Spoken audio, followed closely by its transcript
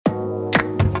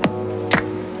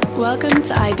Welcome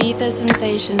to Ibiza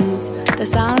Sensations, the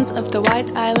sounds of the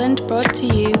White Island brought to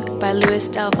you by Luis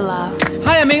Del Villar.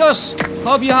 Hi amigos,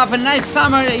 hope you have a nice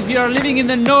summer if you are living in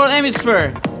the North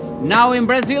Hemisphere. Now in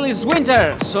Brazil it's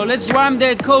winter, so let's warm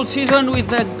the cold season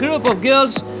with a group of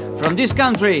girls from this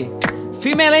country.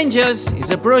 Female Angels is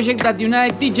a project that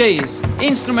unites DJs,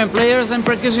 instrument players and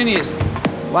percussionists.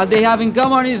 What they have in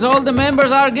common is all the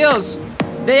members are girls.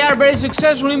 They are very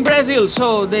successful in Brazil,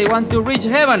 so they want to reach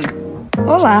heaven.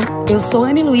 Olá, eu sou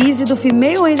Anne Luiz do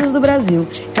Female Angels do Brasil.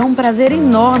 É um prazer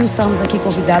enorme estarmos aqui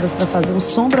convidadas para fazer um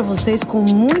som para vocês com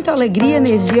muita alegria e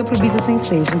energia para o Ibiza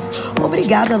Sensations.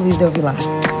 Obrigada, Luis Del Villar.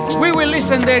 We will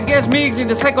listen their guest mix in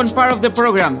the second part of the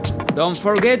program. Don't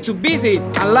forget to visit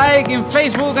and like in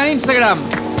Facebook and Instagram.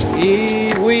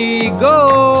 Here we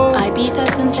go! Ibiza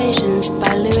Sensations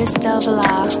by Luis Del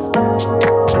Villar.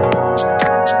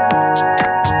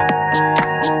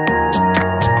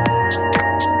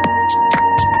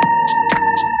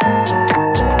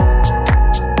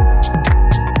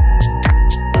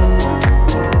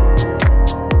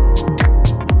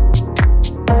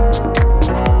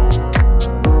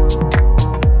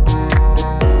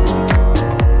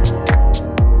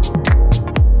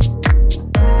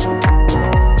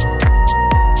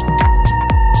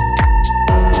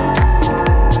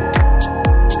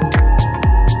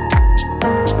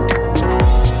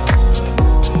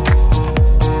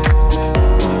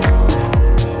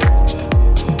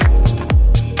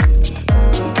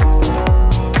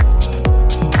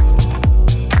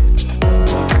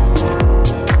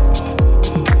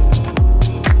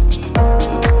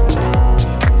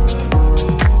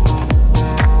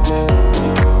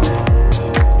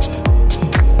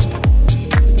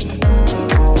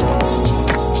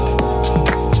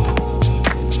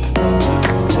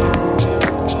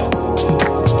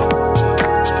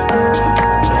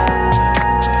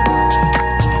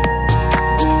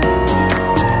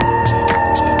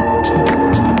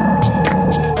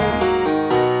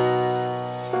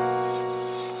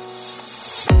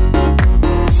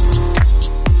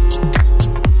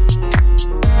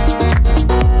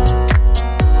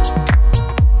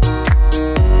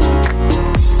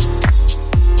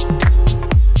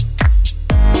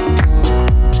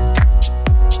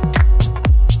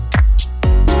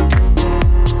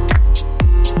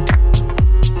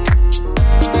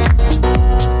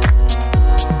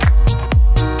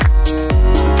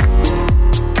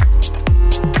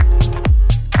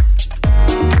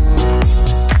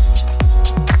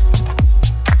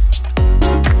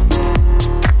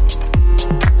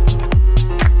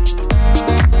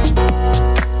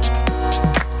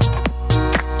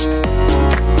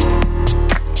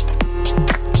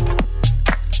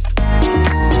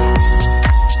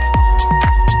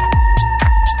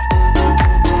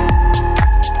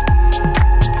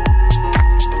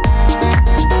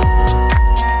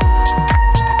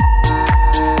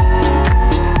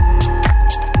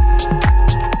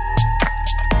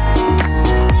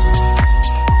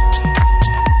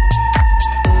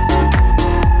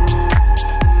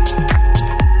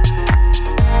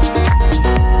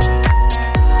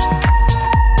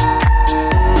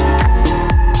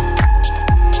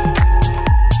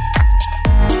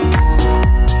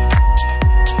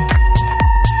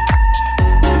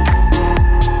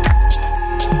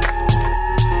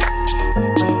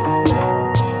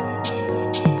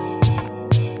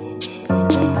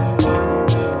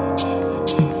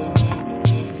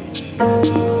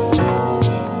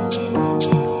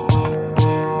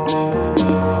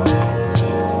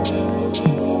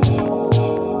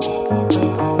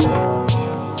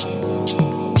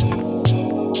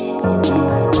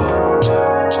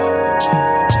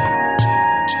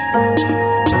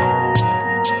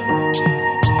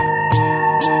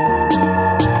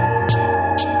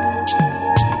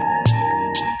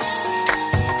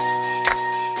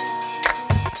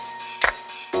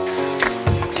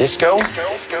 Disco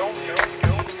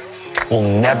will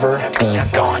never be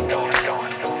gone.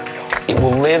 It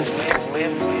will live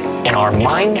in our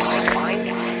minds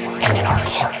and in our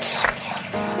hearts.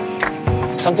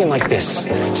 Something like this,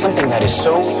 something that is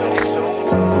so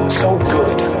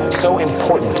good, so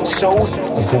important, so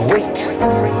great,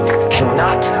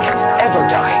 cannot ever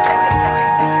die.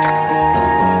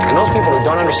 And those people who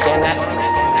don't understand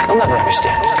that, they'll never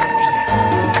understand.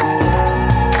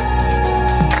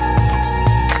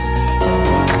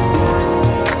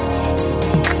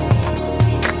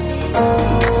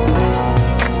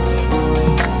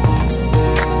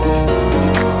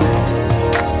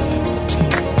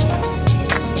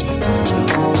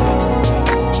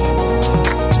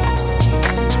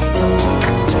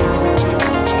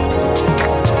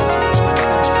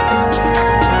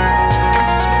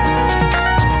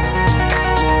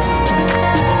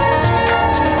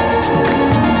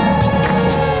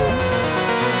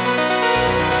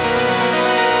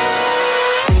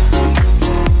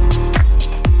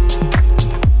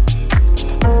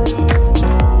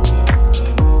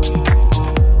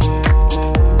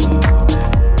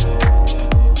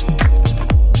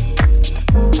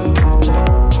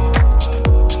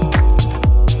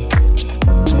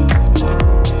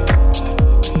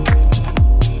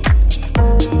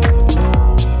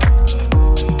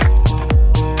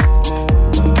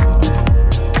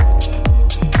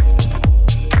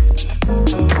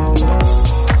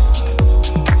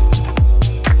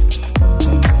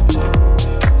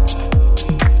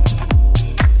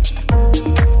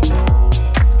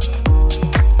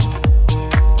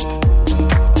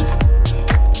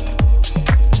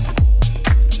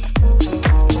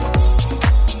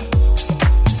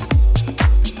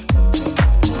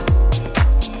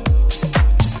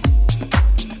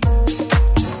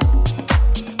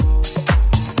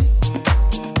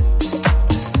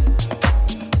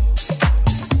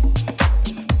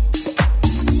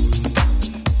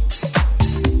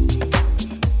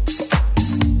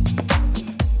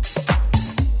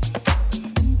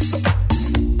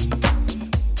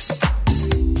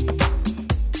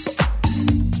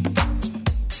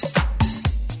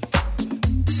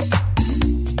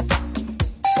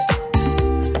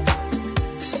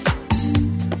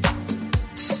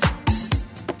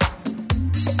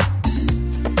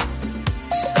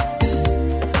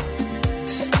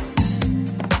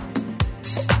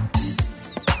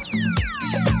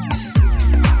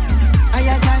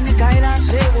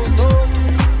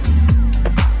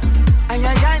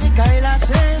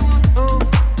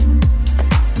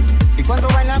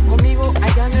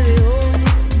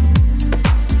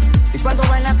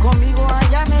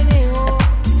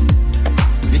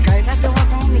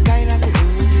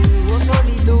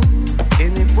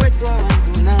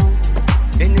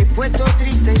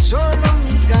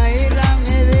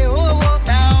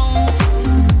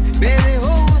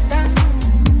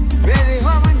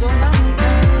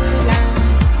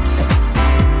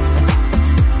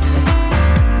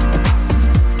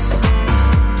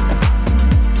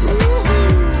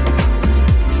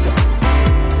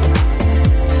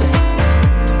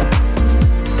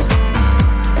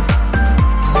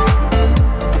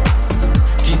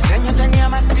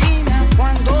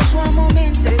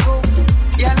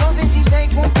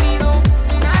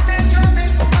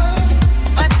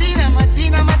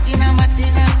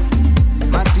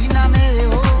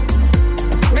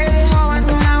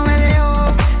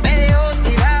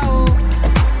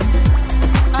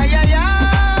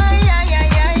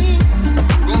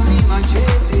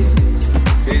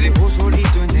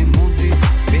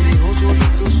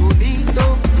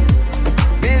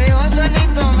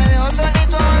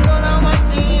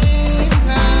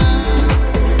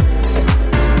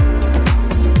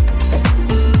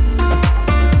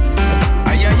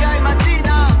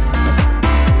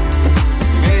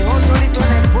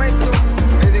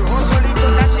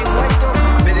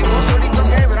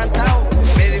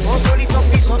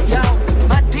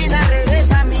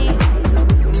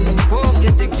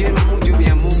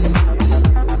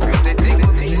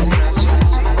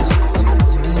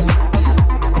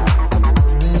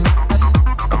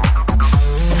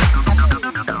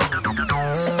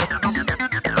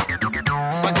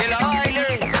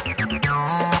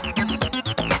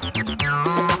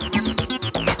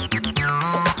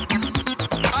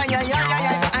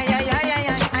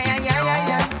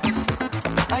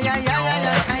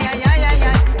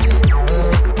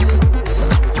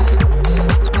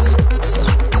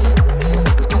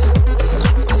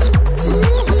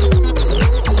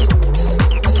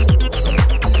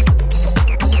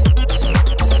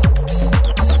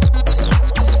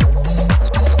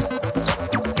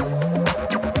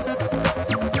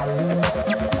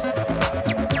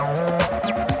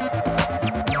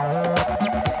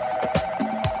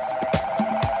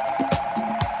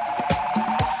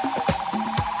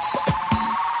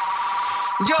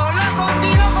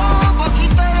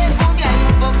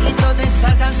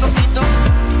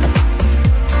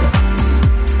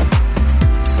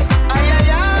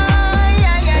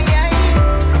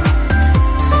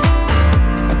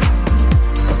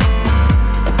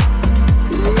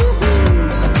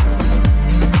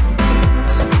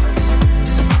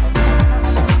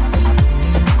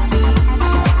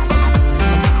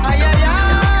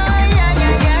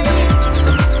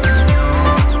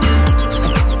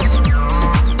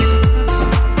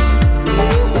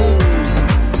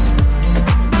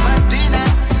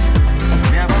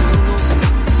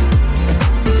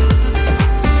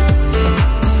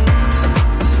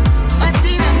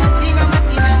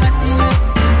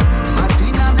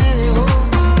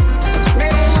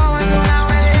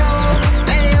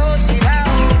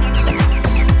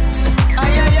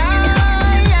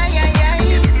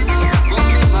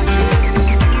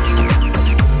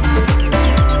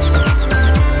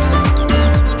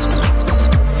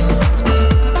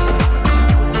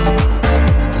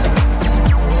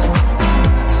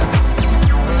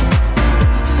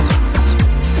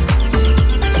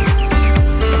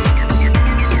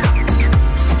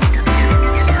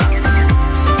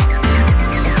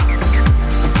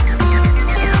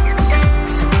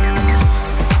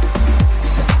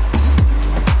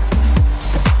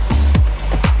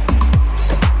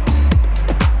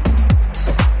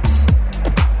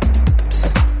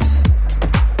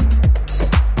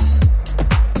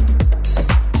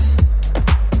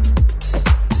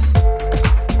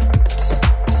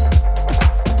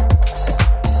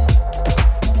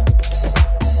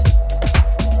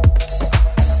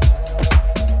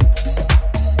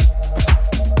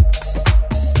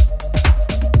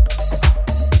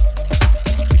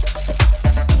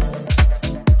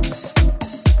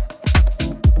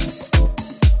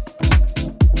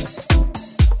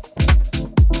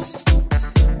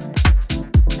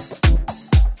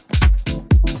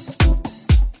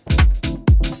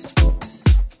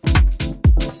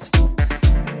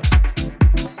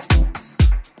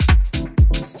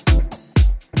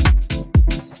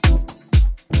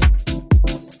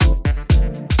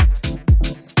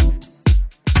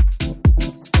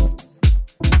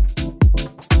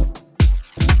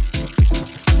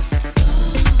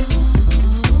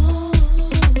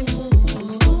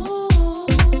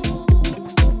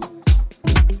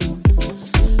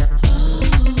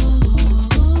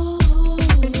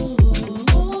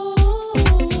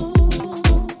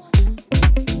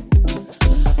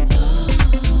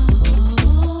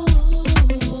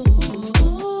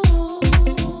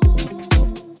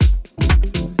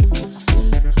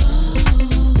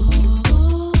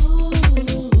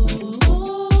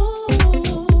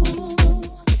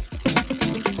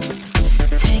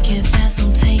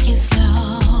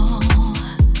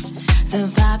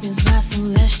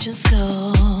 just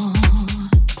go.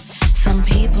 Some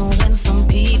people win, some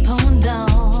people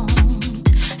don't.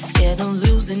 Scared of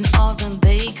losing all that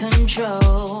they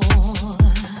control.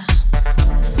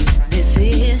 This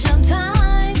is your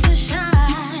time to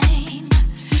shine.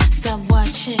 Stop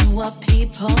watching what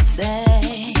people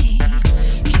say.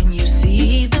 Can you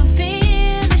see the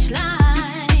finish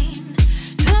line?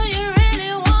 Do you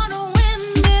really want to win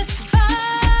this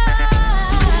fight?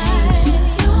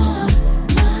 Change your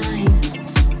mind.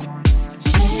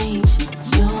 Change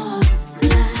your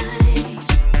life.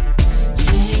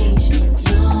 Change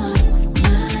your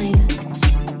mind.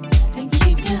 And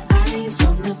keep your eyes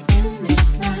on the finish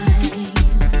line.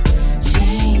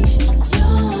 Change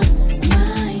your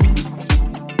mind.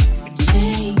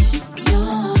 Change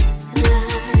your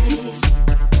life.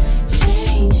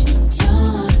 Change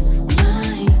your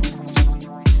mind.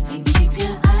 And keep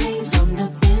your eyes on the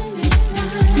finish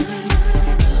line.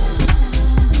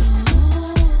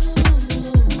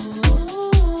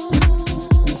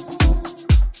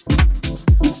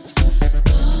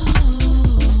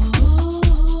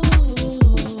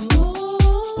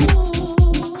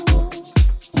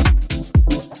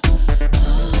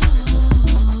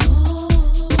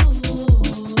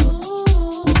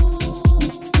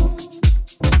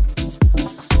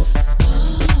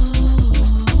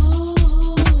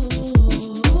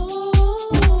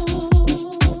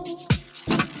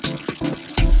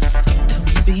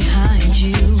 Behind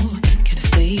you, gotta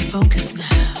stay focused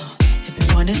now.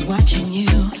 Everyone is watching you,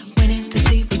 waiting to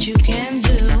see what you can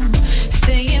do.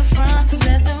 Stay in front to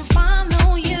let them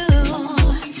follow you.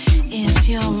 It's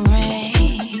your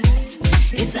race,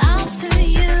 it's up to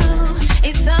you,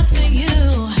 it's up to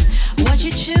you. What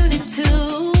you choosing to,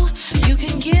 you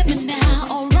can give it now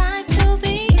or right till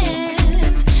the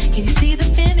end. Can you see the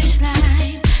finish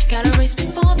line? Gotta race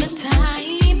before the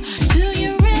time. Do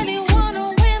you really wanna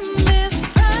win this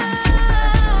fight?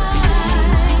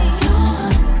 Change your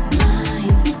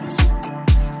mind.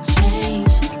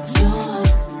 Change your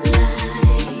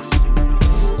life.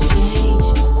 Change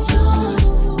your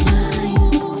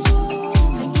mind.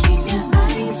 And keep your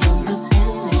eyes on the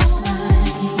finish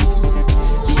line.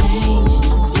 Change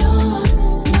your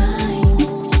mind.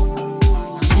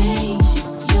 Change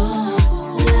your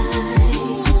life.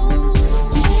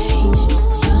 Change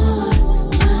your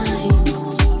mind.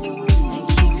 And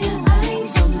keep your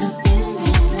eyes on the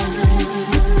finish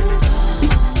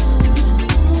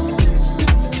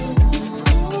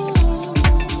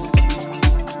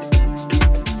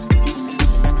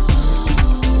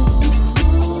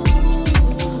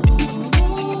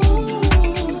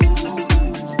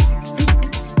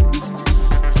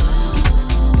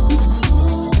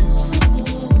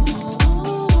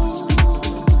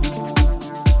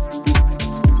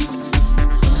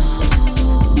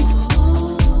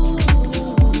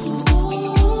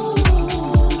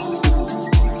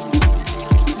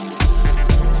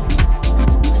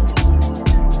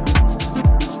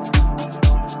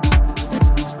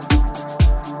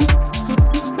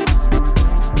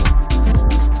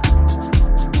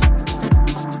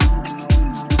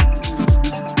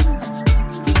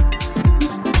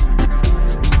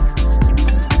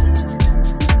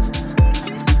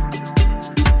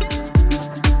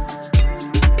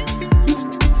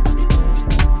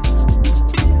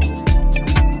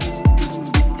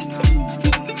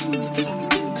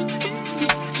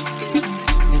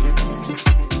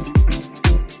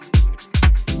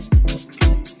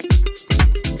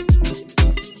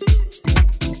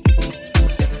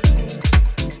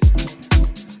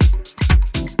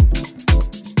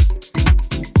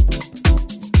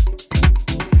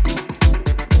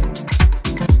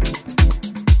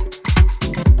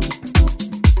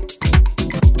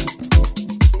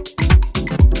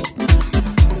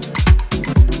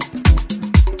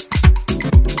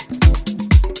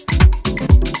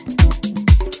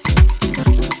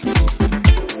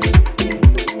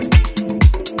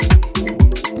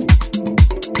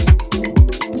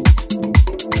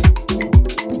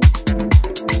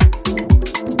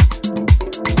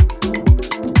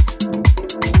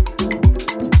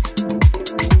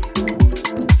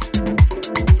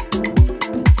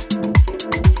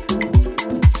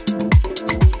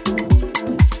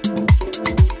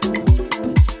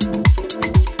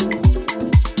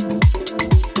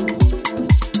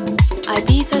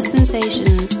Ibiza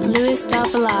Sensations, Luis Del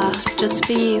Villar, just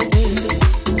for you.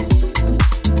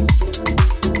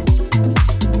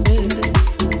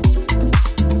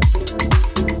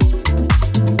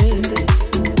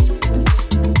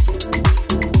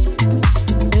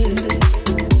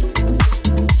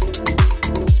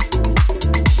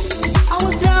 I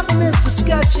was having this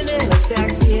discussion in a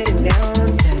taxi heading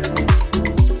downtown.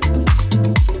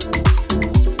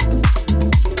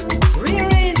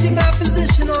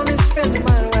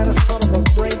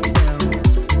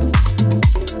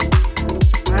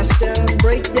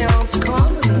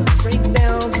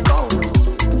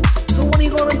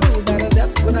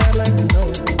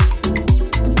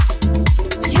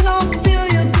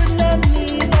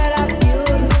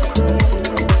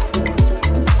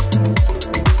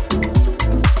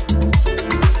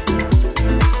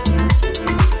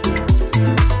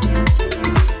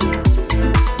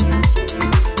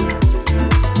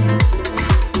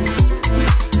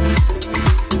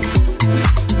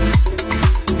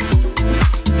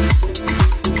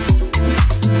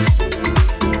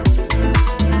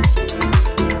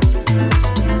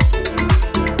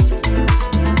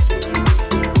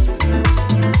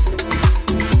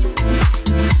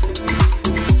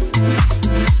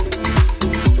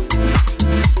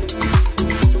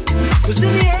 was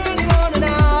in the early morning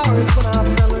hours when I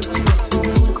fell into a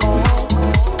phone call.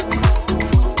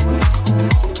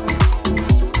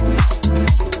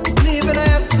 Believing I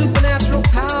had supernatural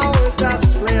powers, I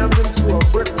slammed into a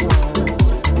brick wall.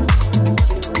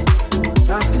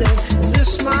 I said, is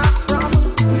this my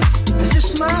problem? Is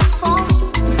this my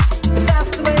fault? If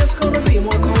that's the way it's gonna be,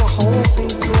 we'll call the whole thing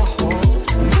to a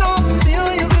halt. You don't feel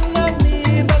you could love me,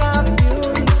 but I feel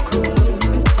you could.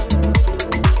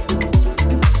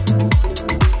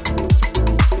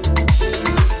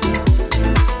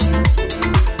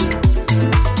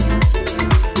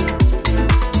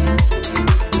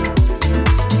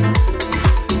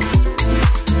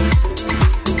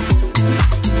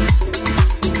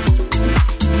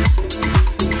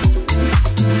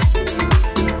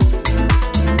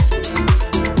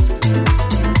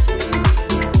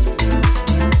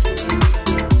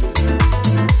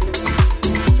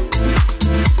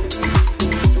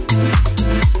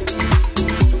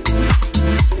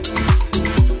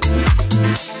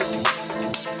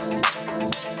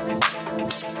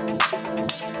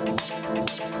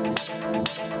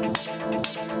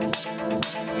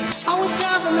 I was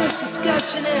having this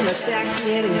discussion in a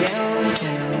taxi heading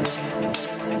downtown,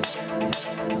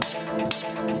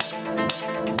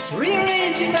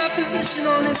 rearranging my position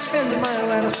on this friend of mine who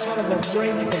had a sort of a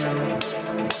breakdown.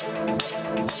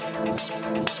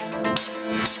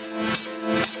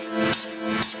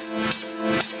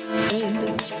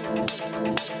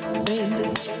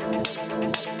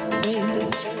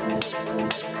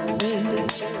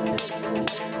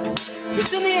 It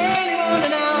was in the early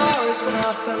morning hours when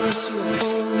I fell into a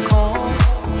phone call.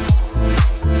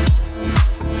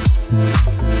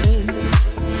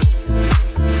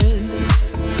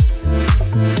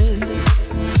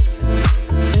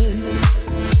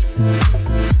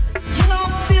 You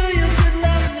don't feel you could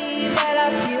love me, but I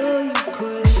feel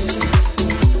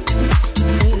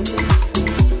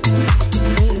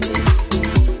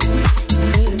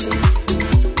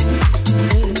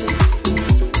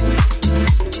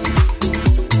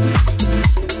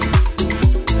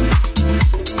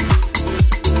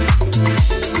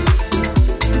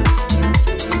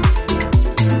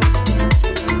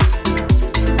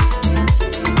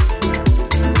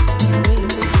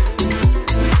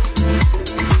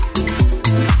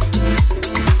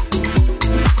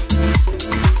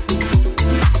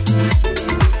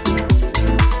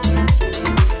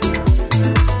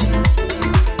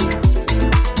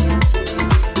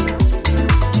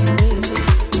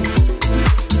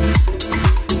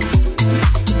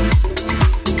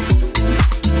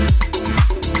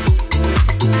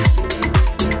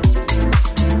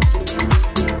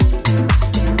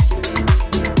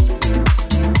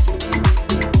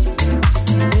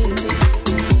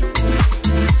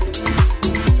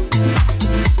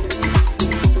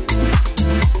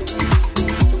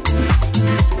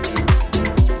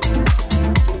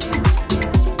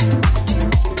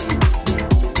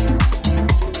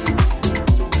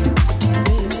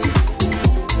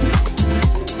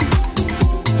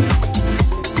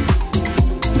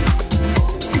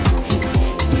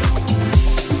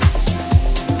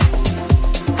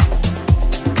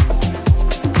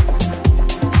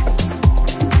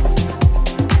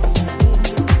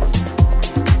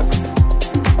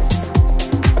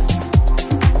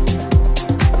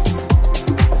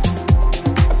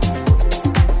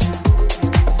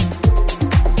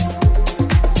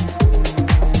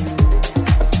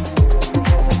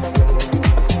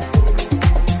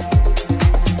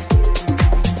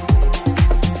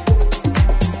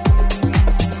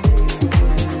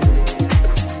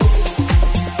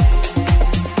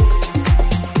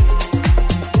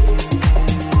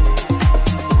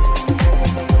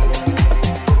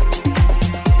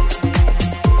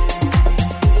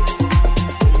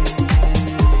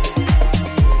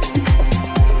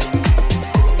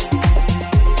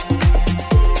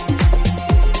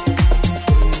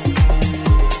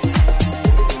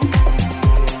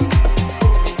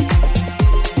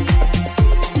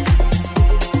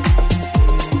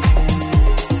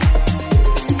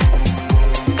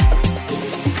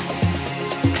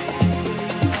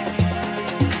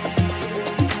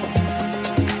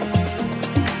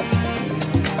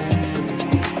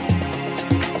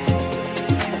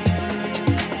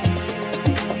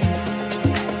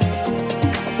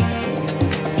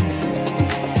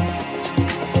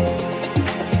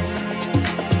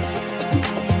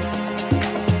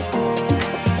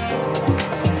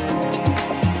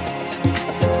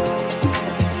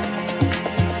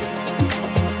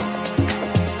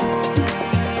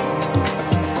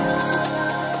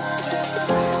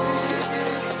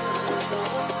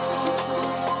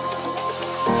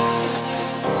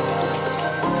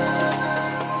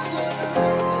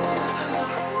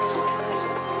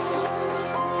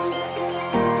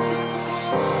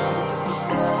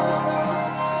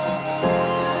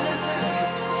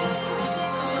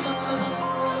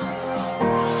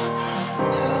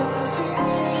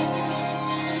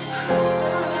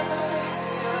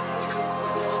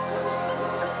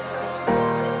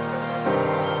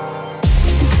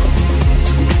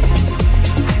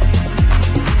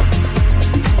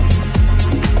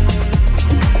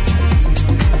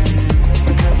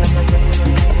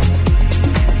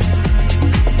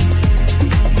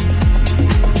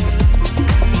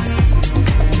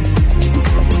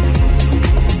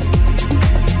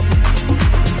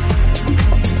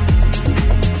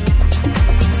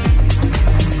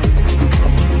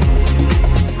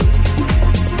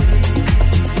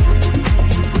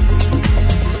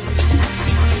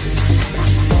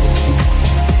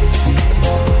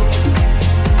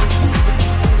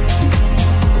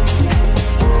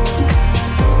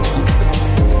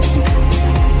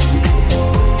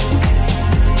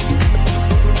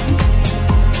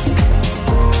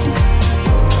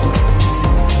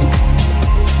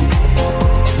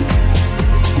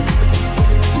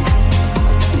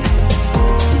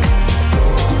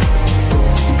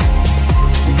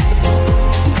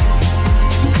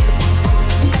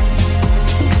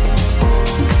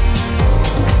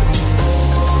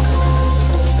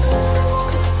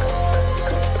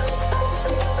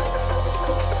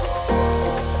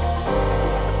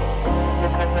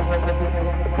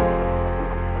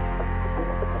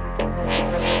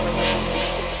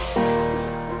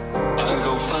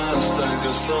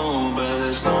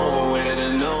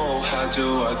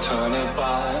turn it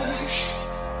back?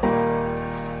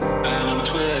 And I'm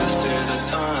twisted at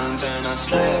times and I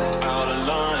slip out of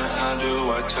line. How do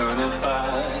I turn it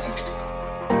back?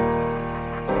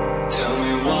 Tell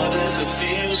me, why does it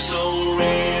feel so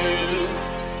real?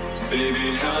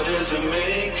 Baby, how does it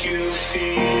make you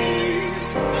feel?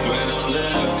 When I'm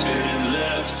left here,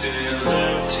 left here,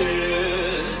 left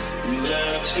here,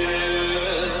 left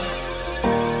here,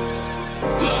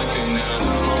 like an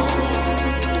animal.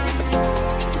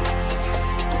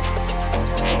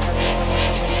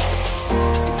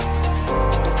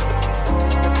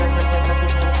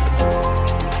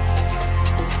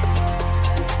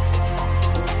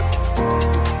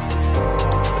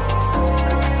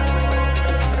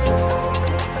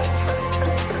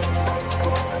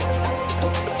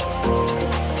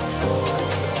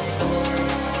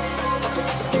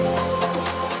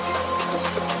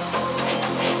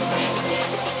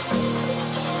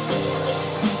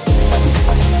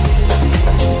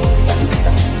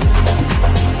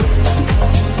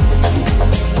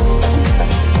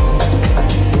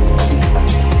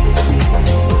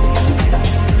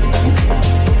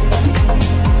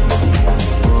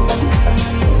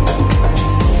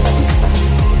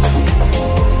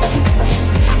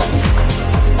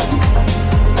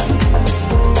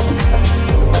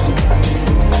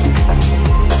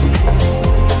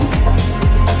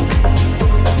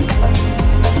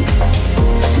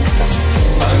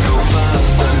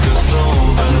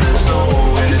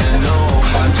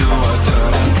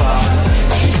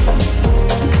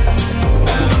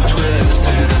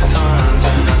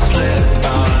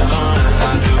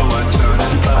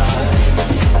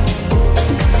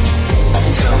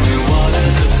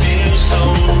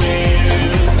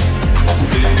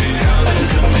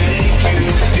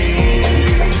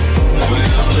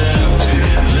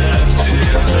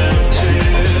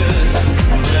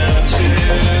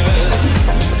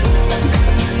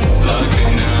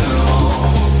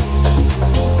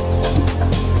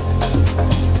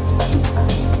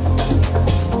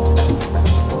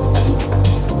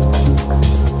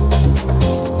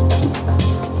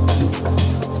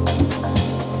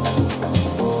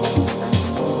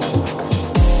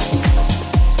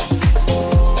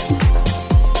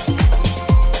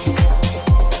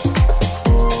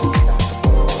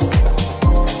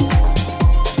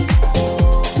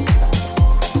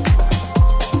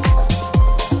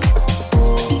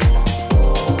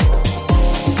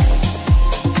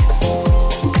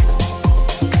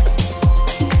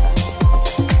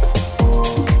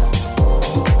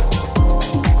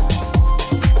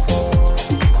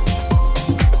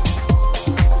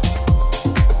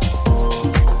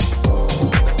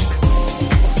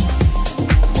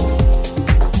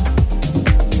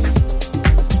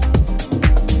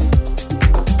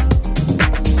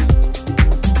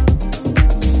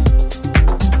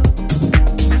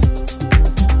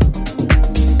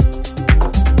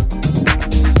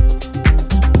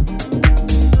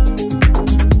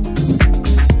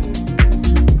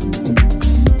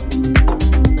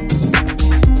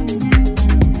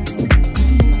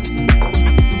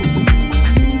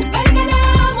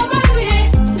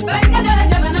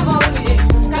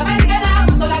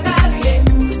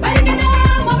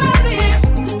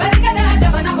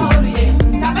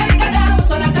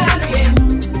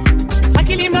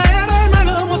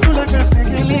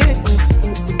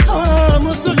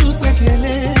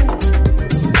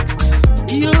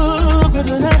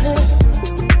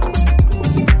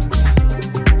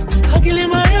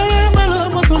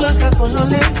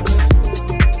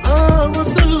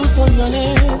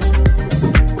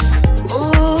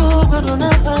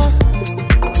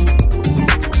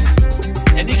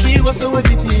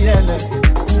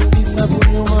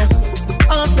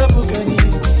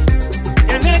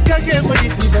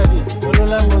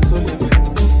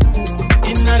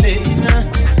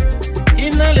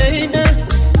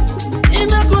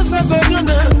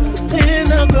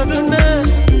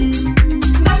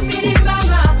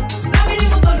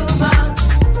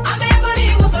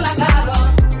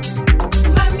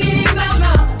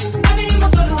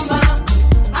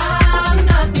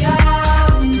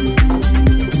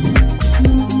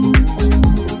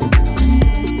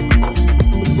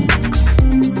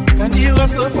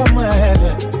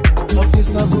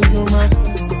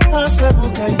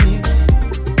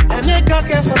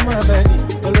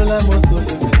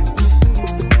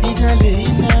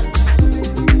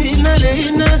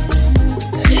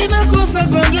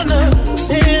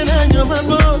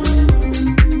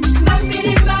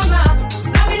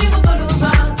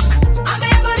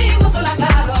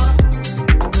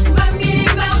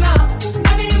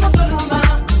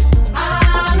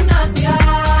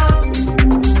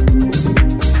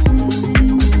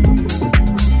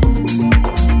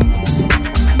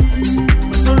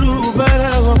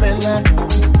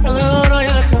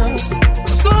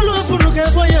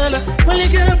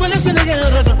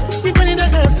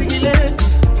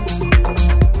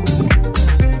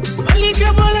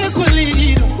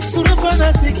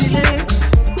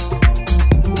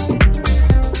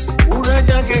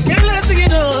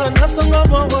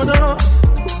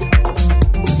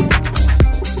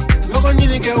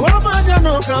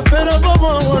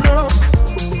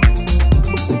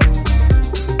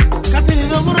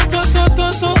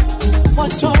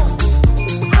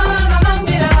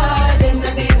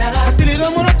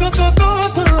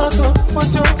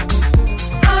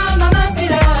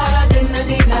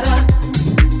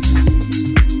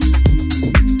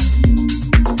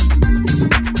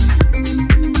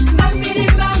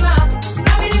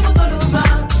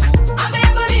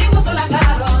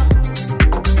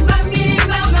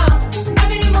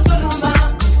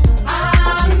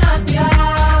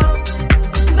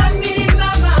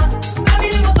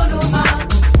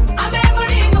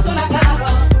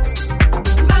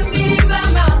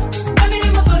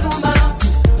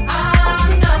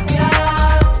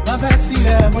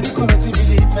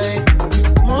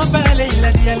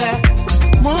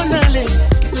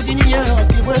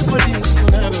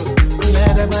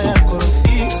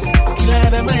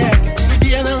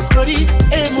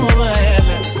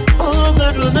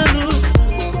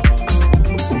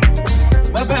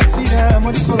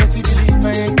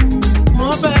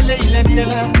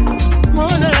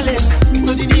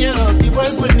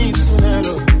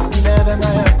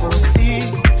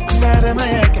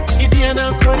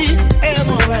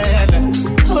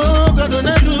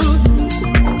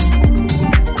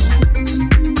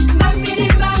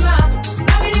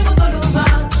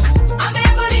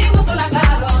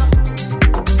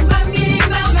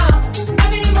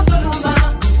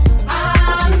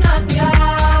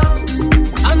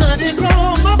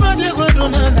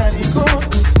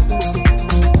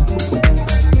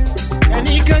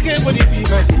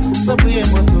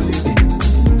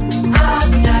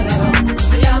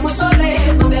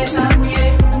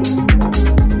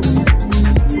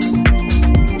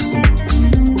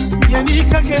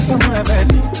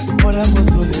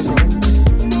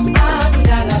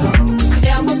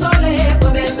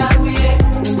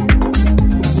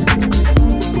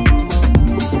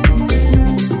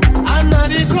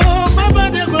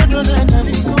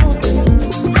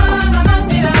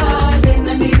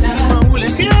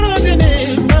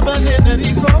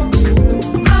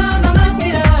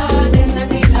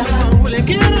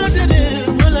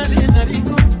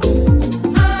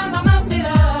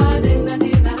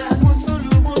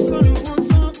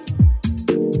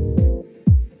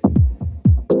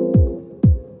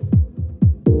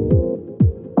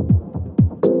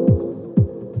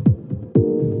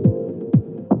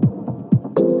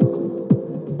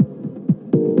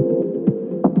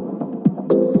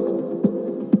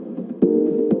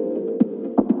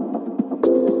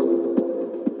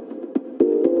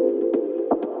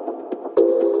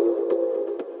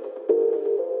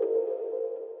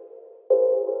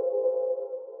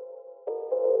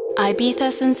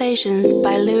 Ibiza Sensations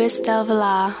by Luis Del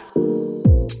Villar.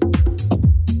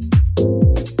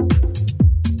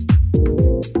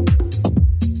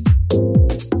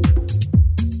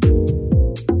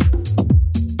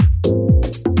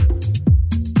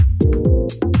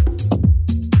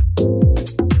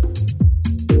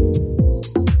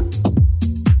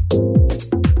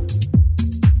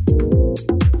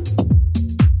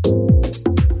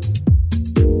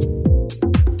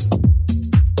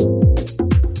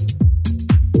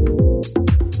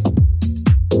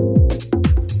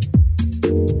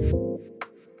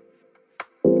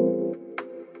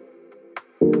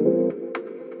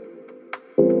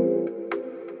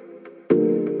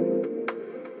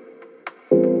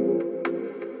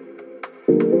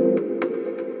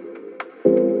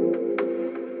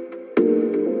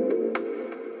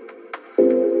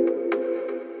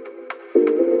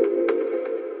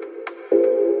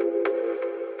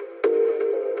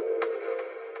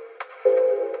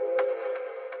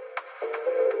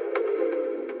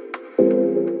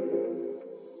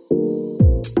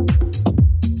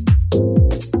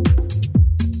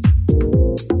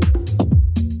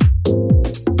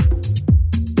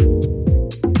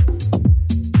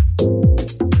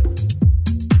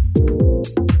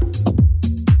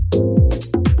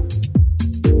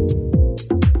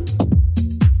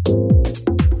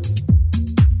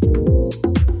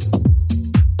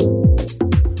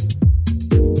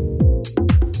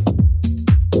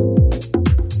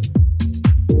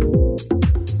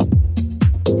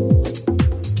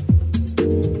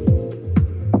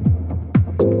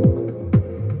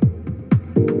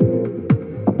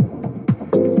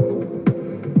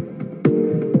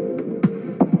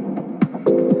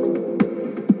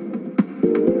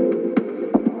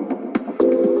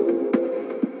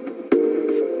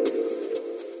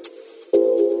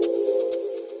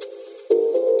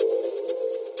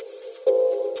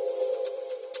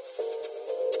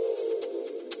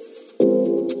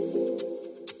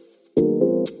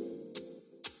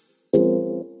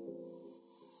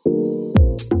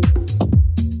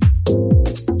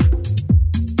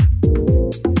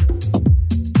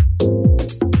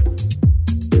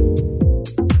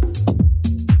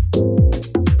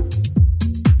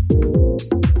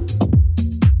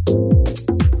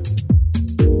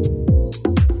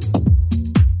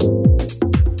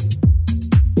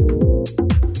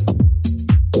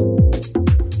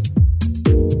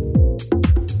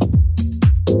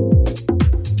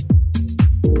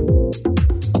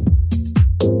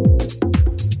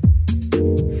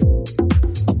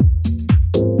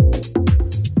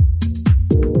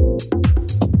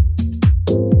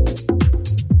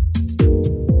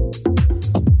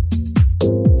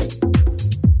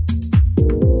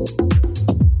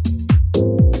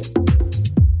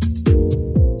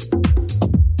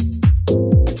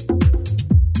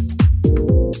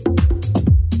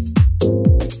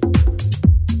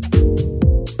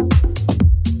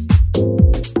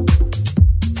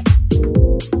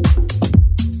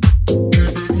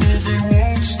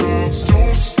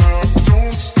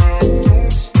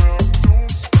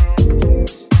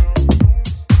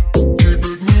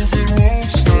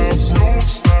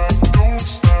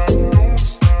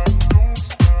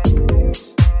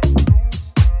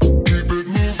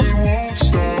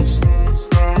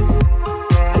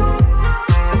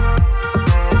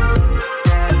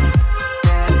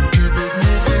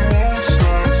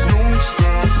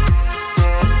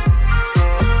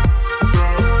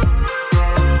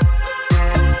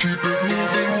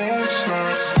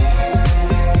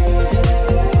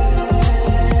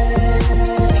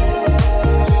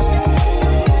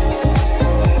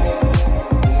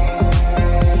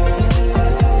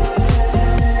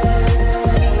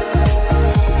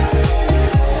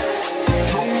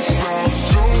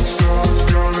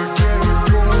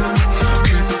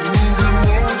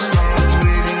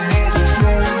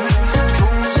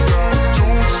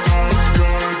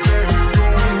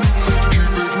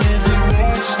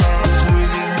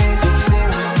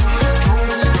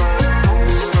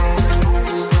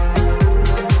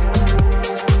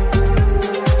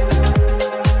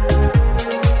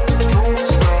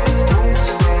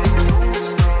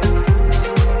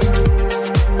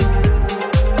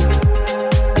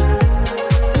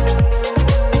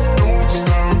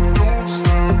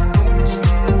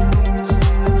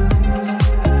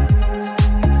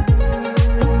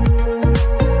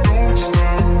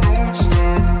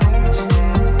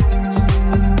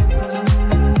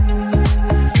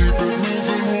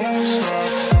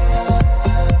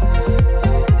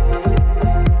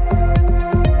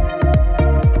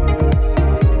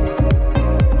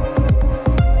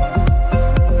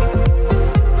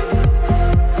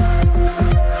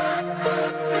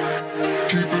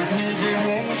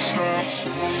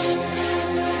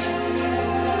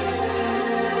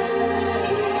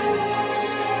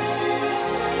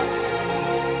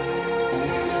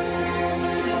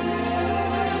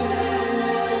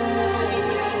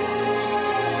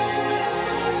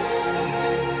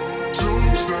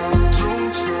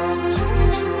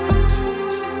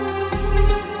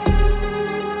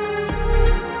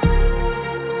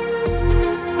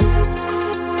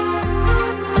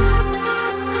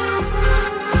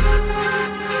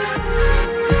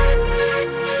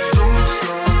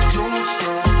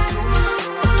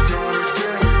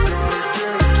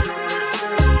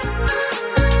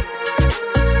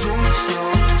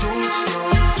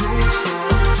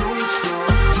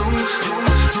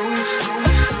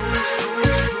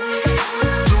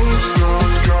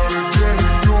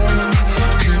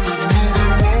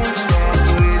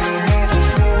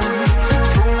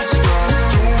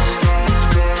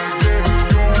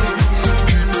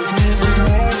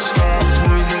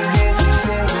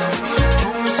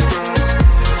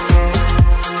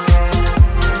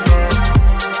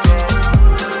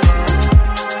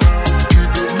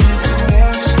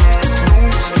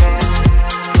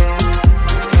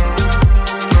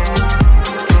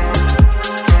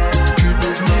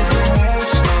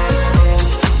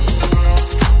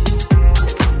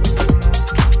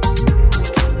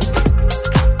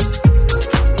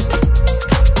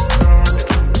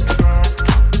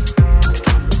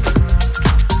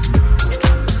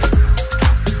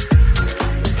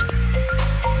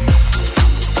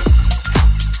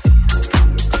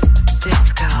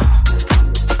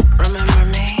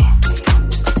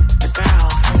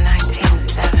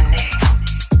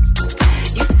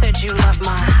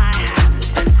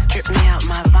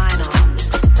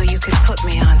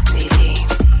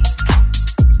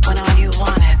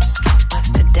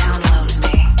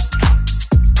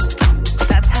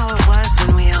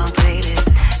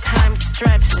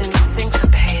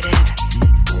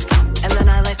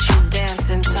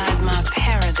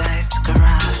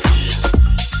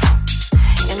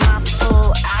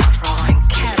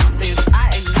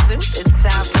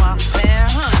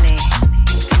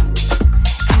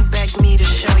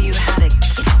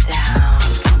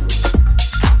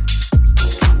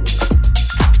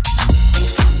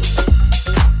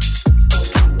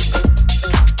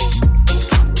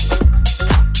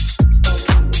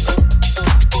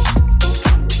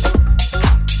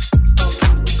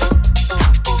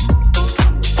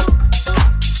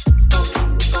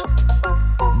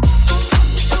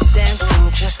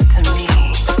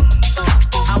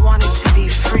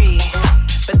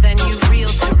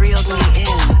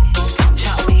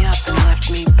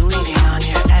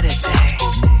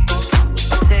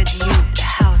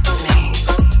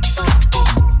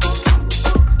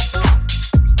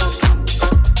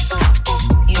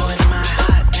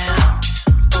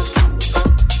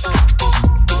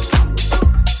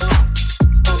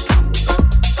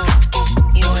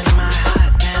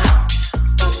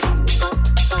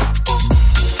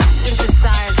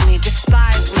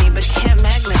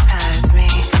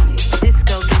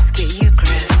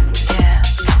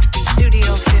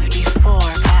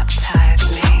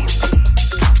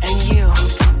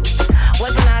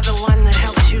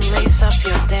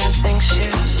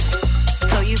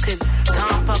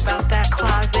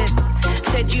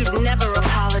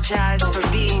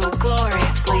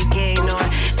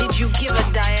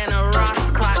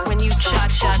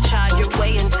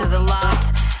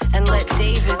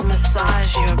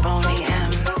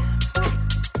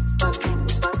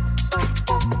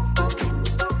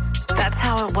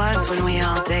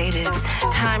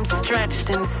 I'm stretched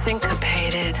and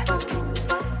syncopated.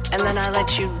 And then I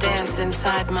let you dance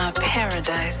inside my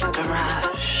paradise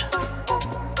garage.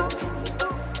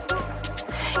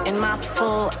 In my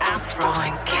full afro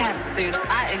and cat suits,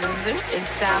 I exuded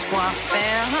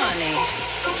savoir-faire, honey.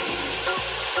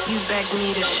 You begged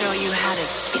me to show you how to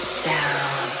get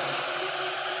down.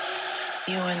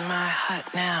 You in my hut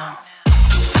now.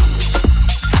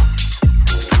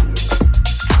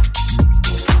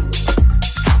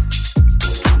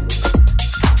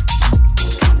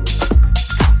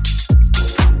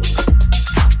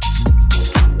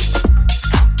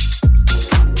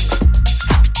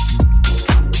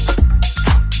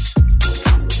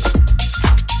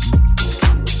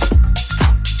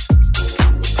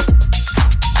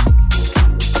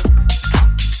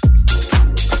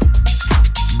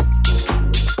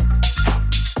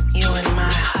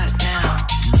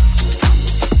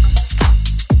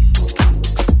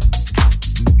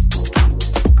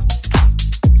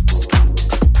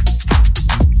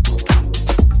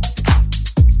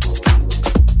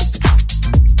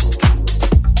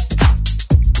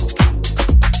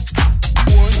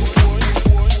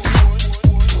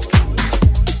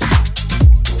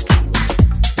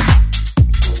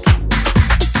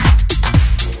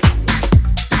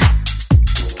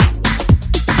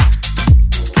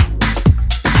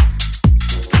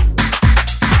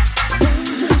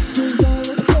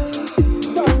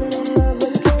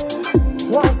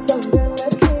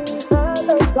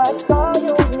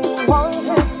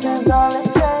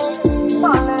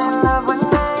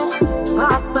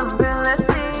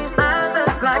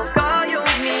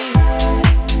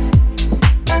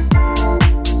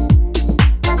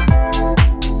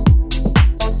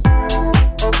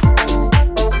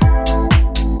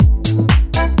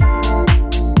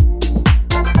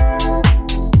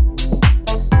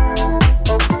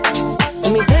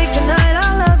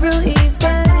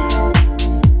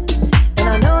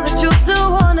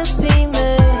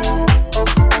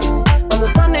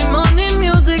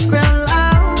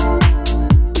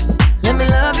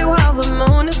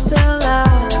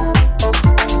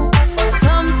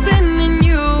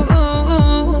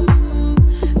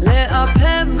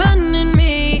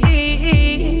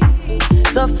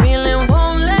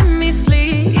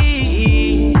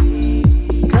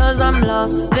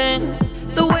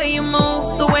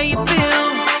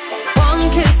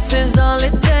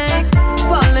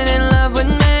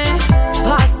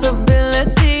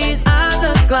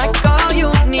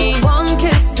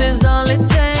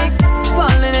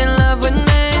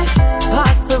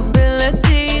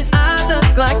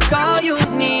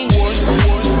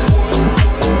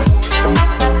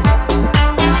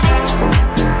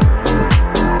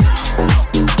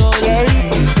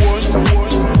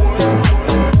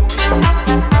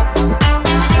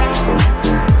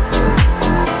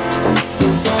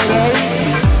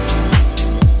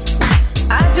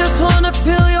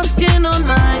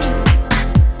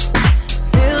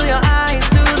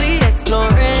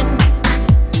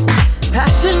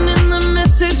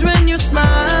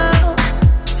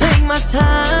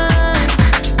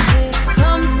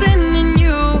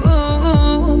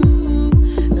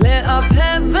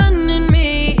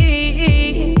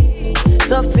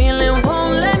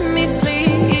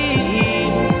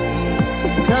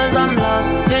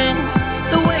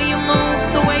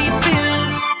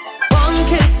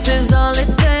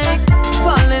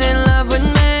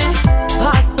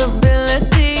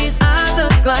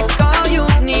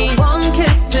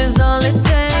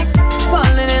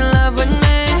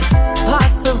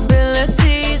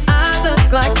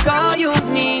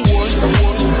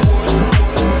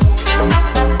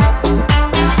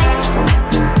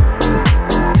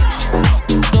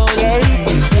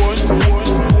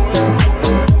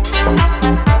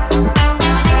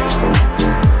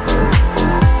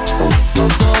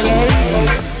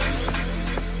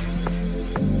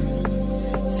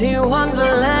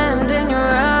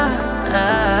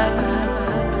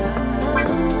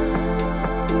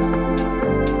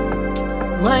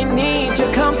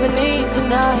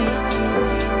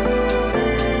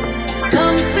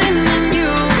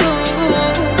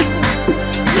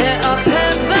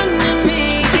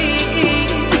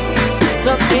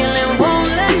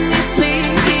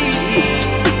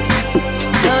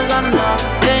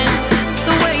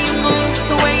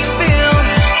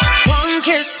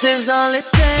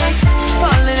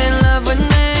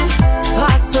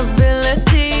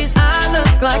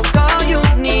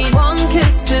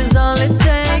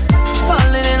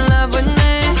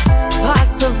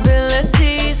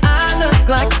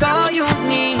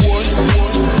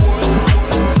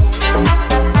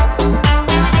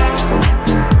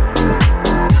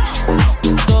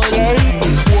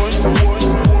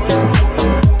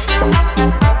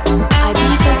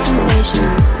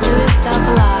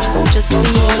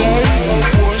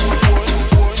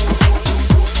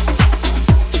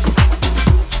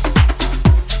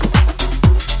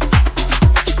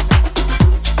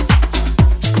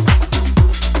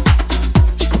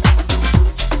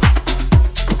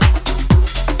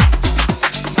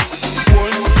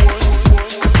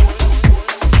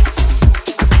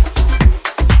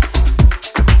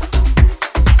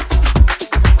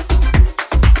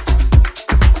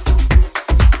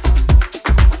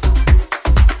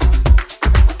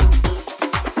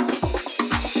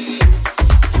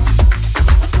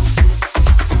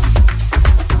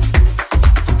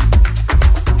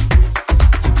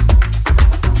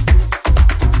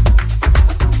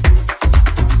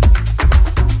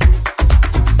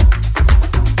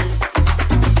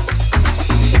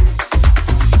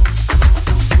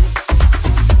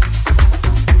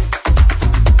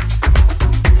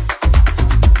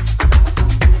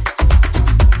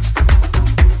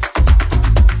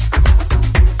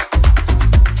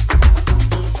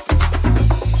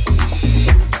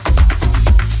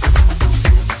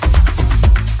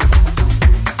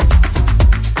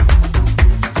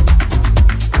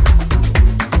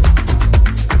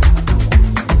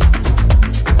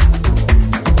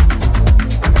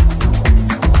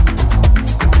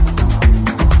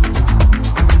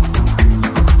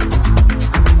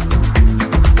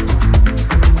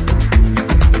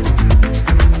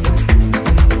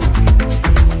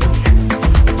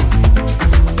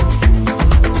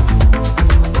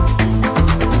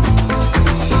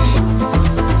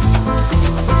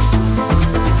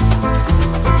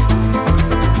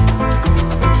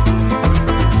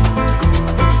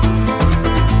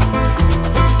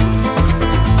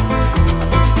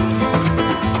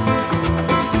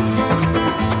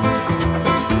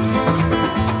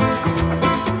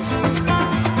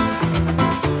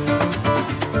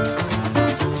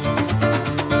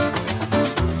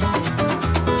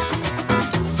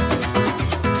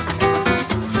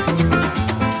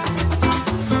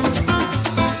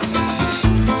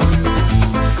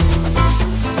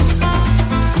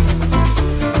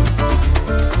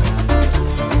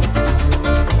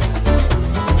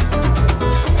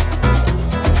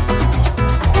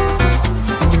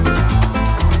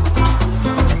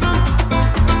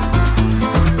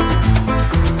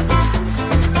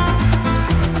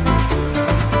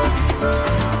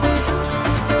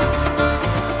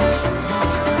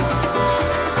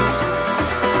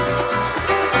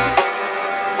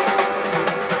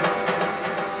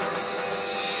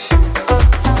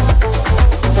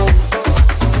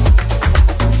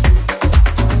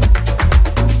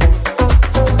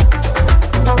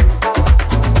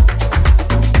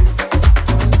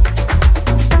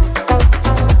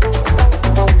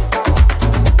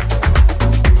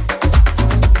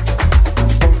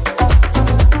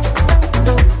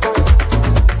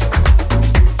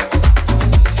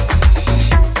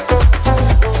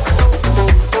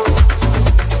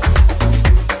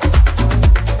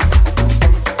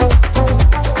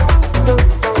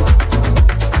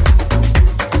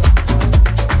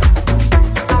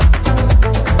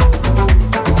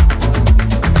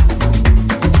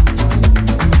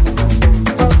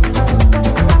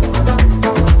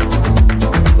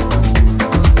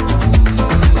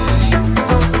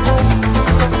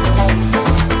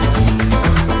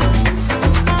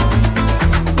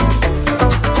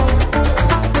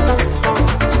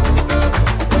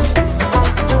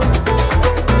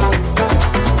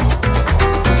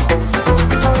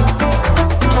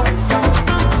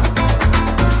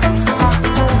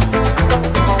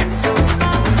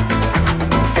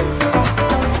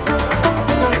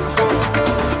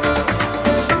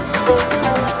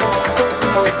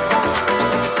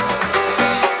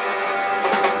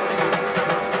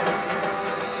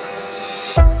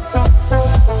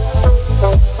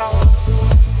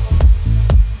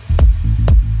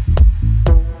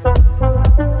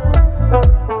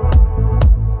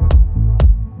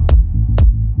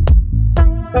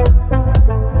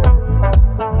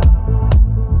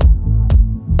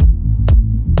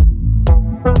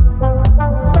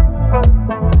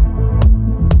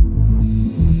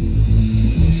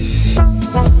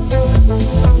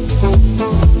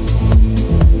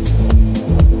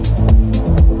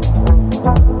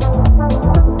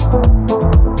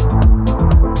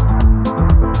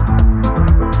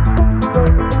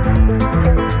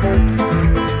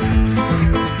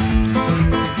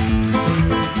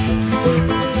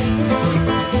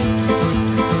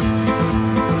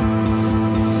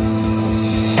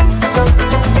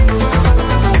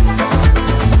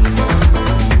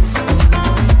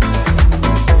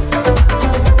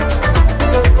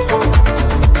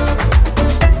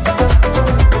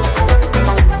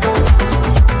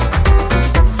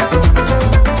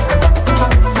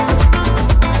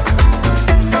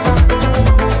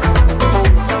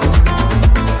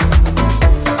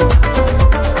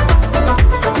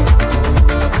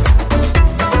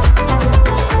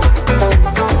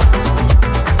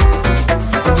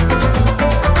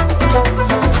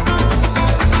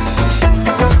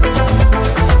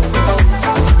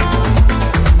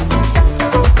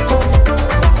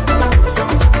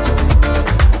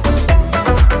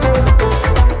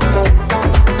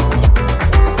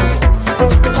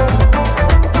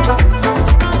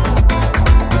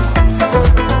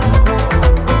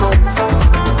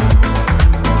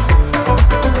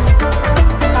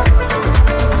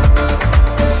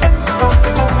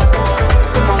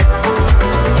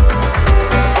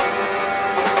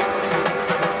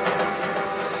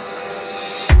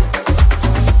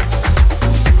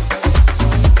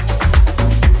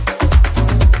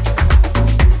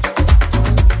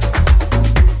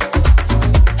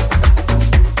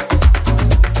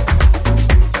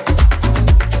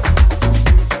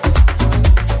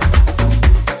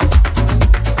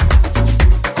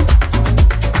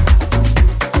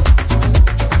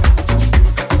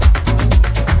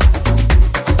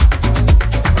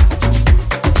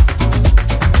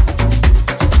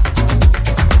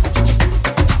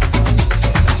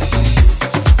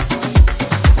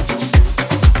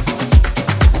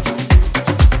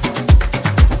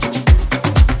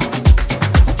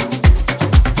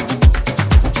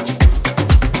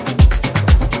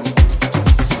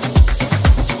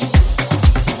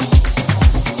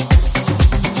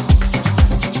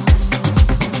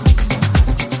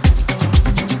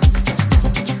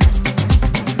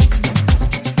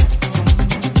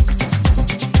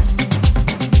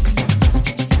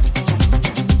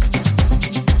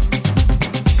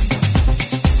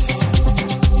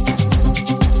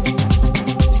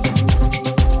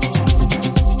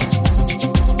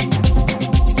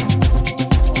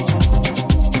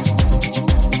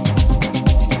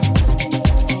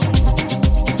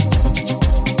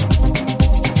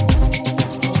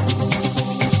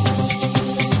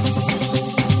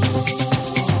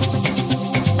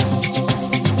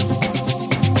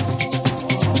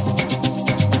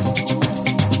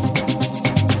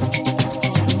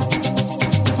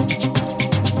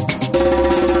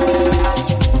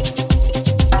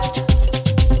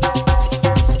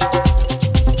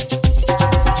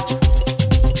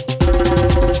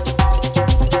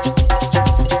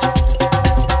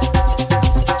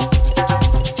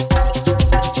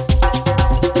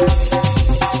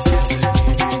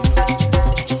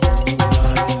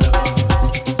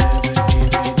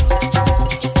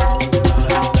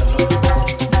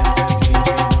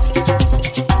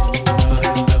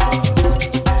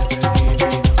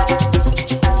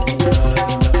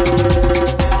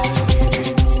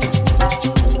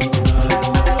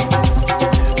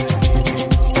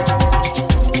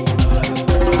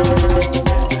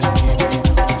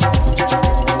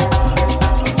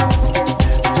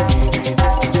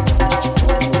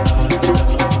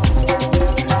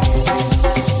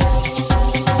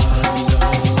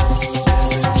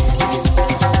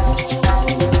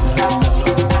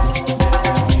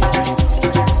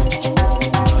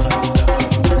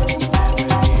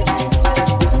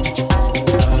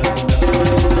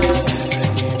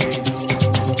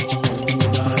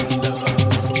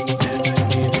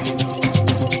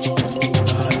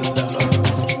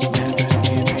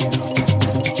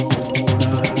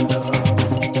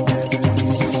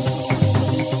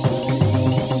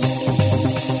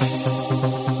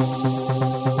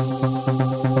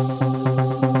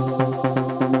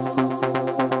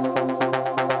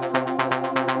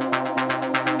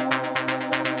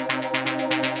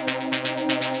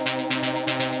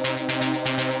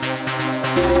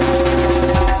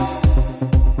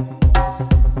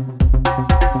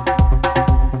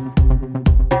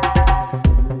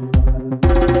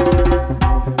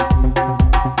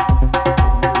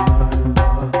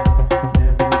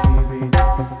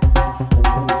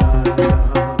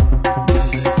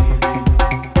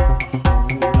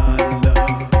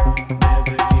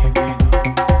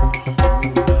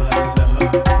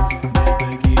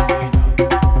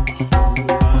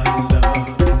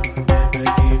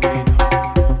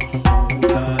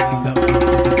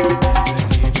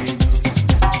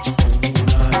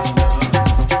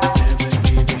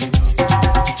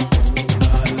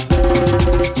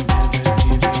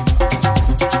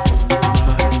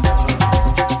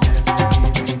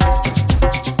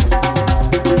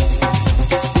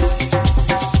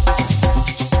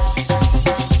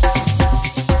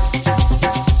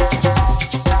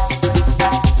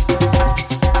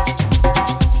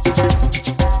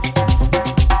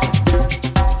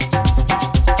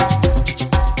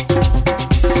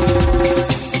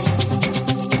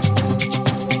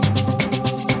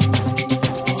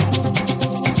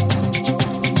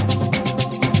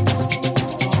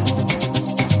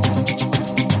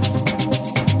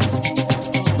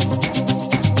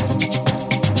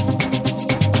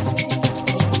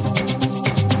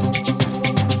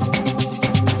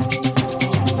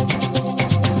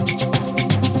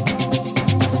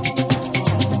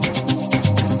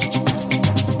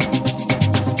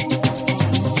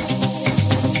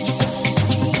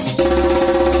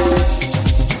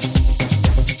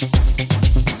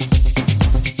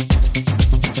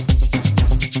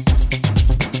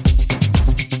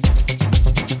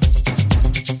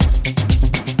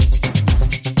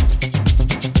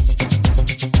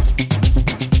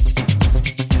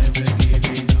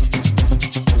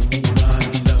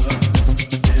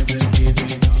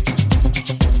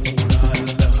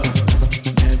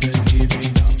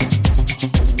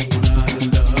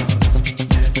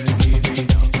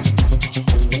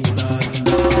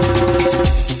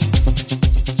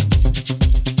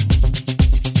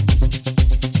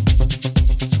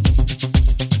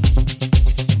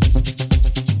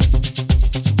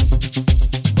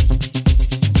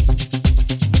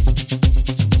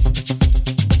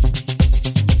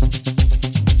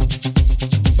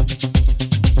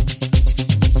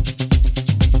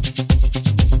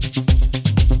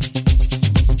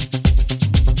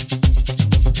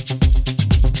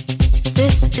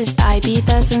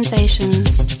 Ibiza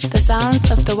Sensations, the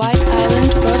sounds of the White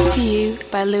Island brought to you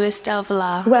by Luis Del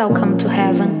Villar. Welcome to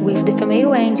Heaven with the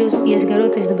Female Angels e as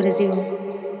Garotas do Brasil.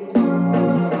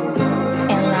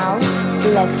 And now,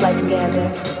 let's fly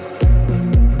together.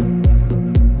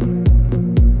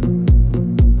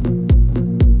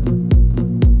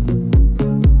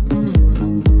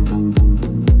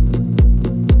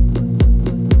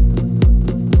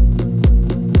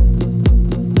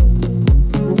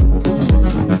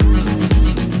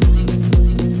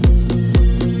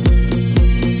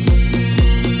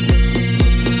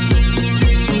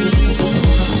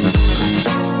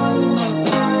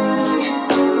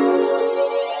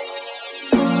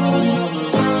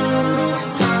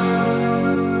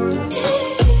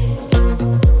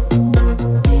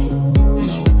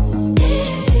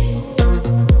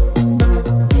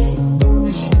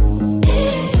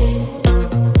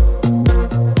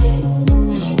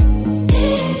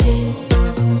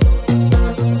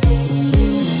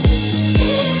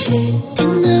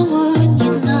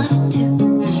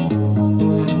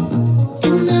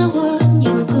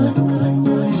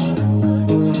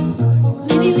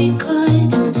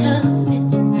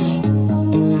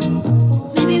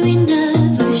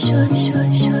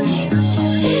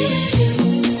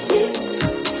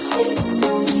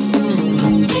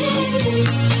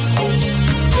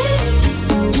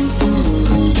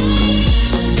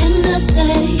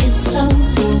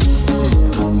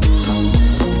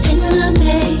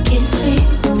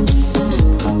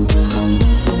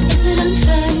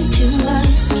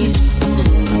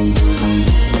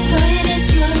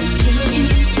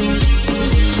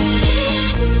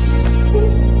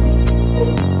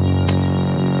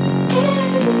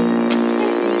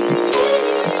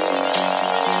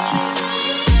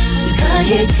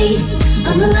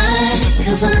 On the lack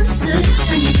of answers,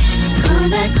 and you come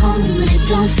back home and it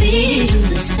don't feel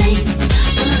the same.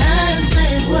 When I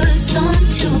played words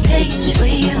onto a page for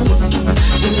you,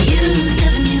 and you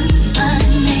never knew my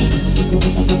name.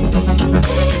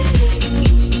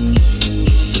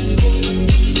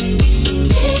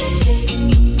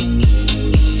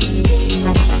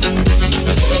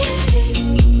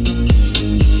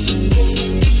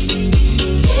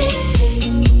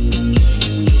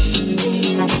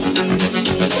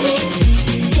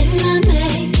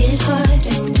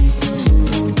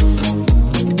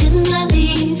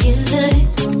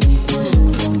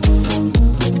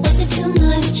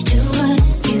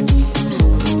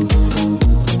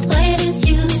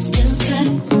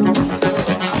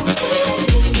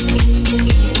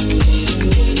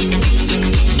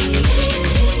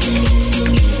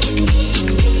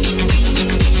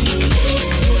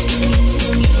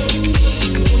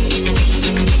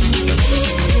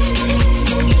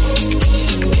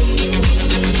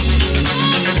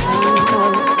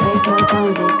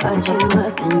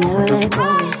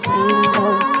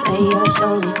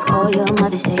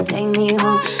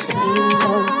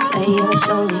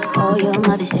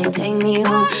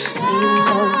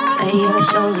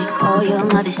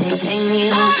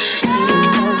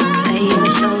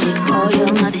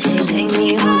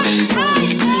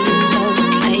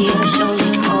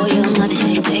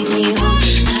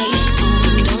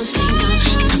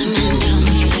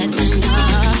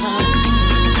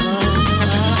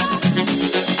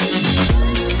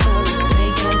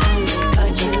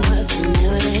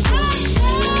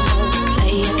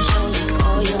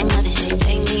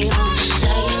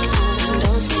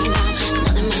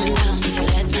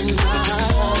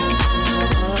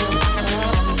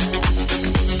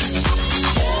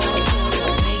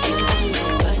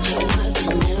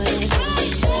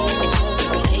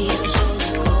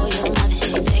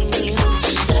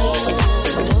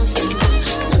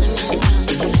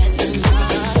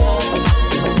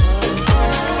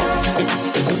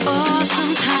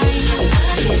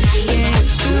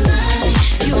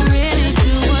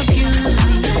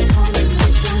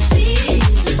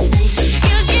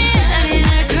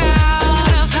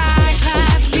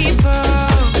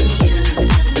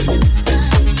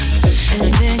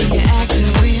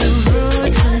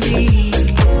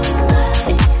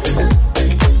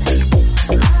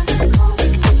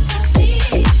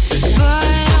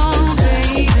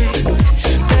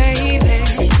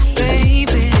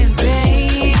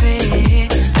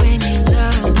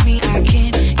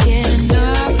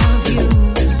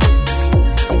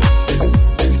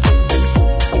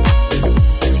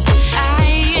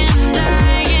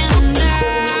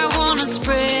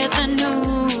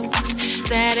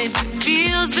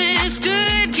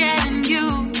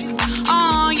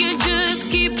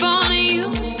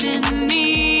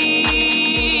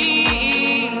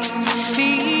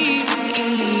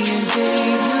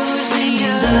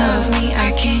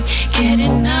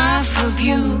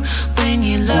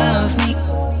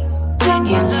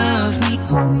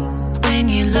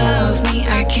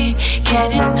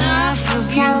 get enough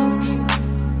of you.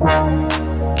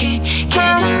 Can't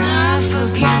get enough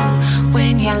of you.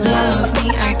 When you love me,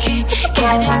 I can't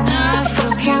get enough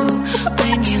of you.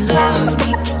 When you love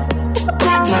me,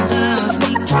 when you love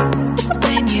me,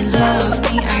 when you love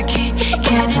me, I can't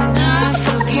get enough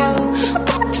of you.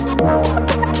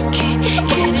 Can't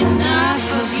get enough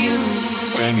of you.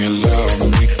 When you love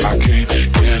me, I can't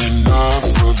get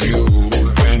enough of you.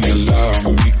 When you love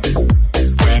me,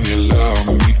 when you love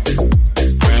me,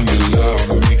 when you love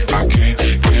me, I can't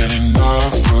get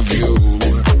enough of you.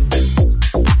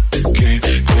 Can't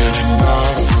get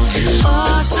enough of you.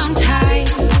 Oh,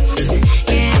 sometimes,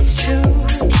 yeah, it's true.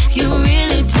 You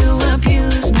really do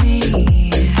abuse me.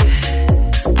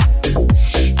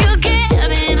 You get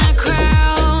in a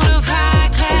crowd of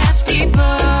high-class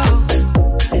people,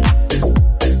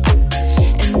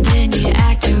 and then you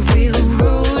act real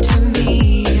rude to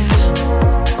me.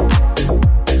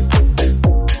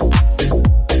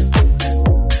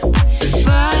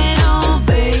 But oh,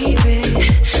 baby,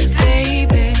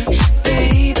 baby,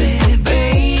 baby,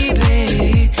 baby,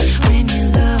 when you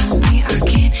love me, I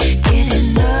can't get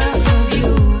enough of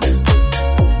you.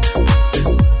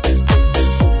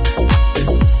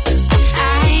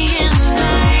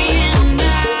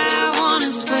 I wanna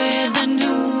spread the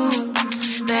news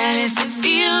that if it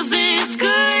feels this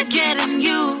good getting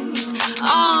used,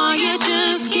 oh, you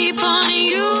just keep on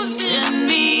using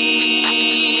me.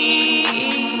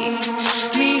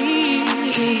 Do you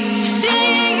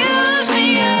use me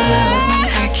up?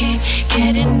 I can't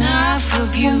get enough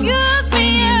of you. Use me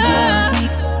up.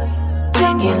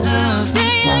 When you love me,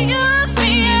 use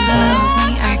me up.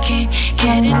 I can't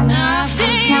get enough of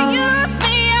you. Use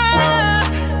me up.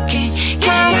 Can't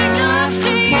get enough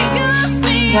of you. Use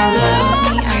me up.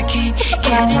 I can't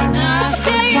get enough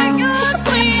of you. Use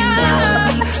me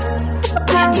up.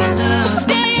 When you love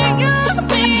me, use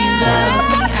me up.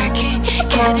 I can't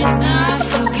get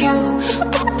enough of you.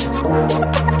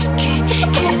 Can't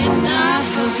get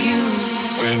enough of you.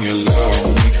 When you love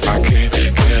me, I can't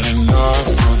get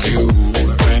enough of you.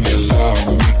 When you love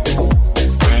me,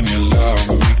 when you love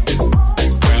me,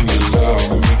 when you love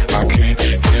me, I can't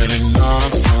get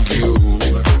enough of you.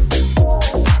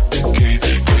 Can't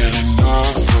get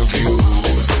enough of you.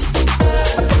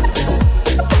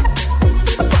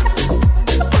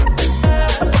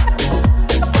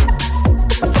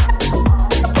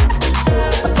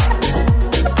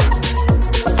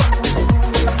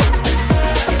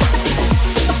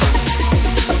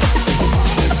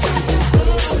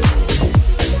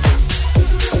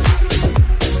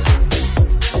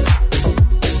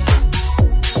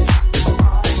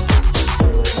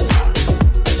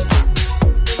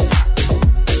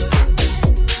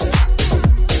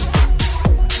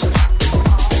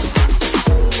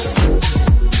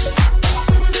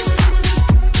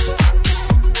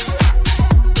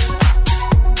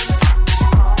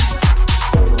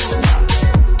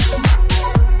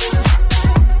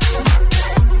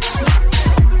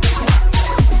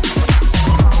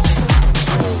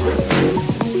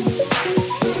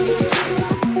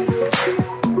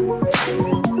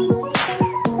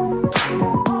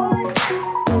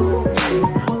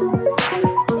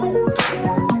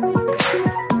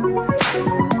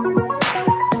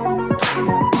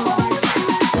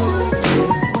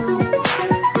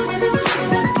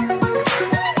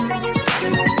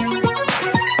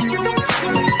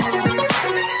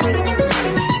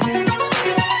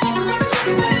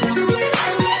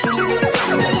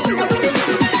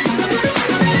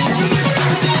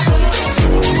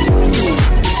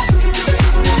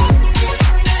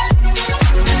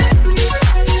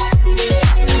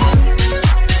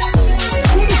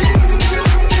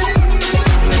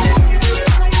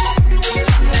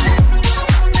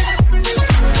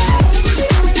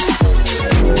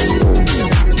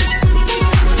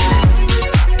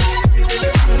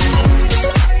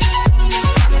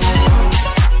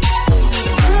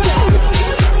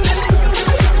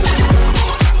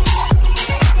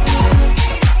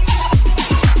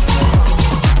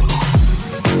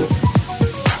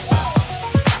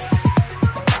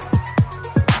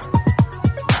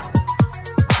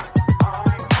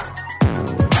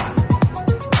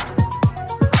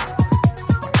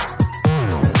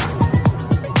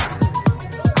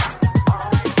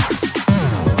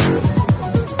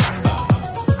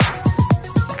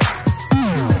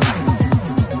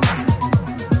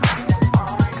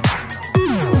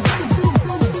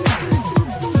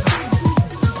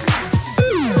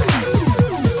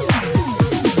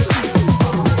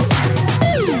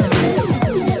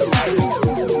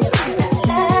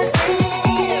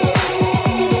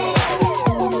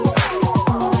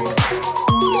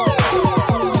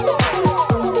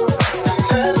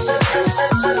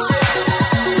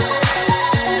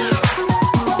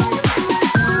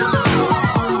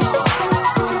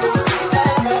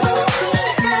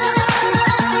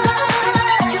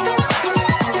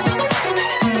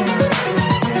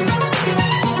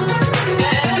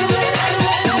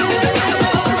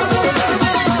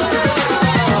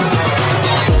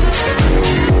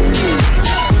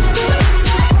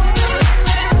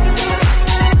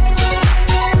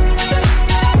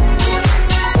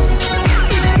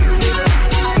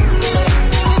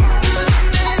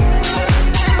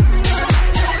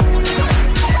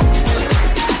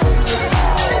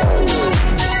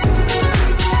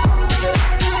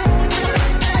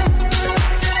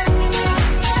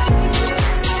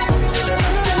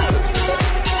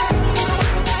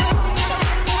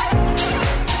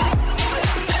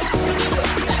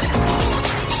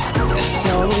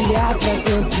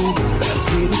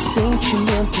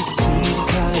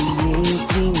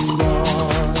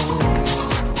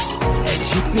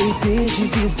 perder de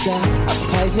vista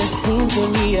a paz e a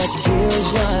sintonia que eu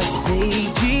já sei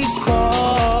de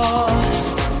cor.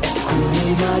 É como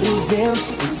o mar e o vento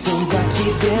pulsando aqui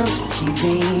dentro que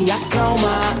vem e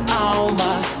acalma a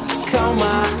alma,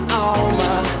 acalma a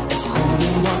alma. É como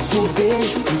o nosso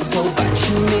beijo pulsa o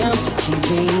batimento que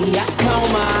vem e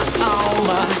acalma a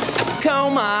alma,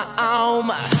 acalma a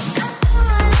alma.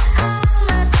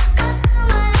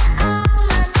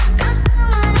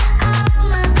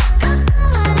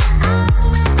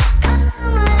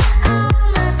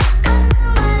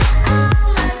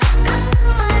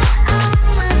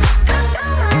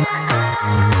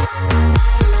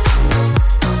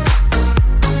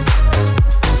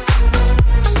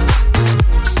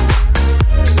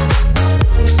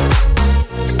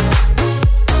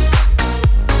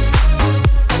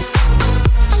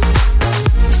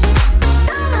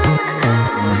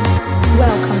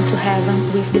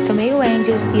 With the Cameo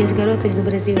Angels e as Garotas do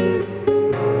Brasil.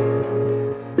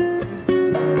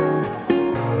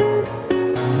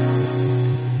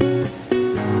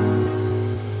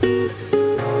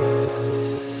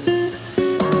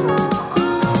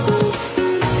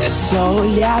 É só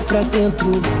olhar pra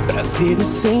dentro pra ver o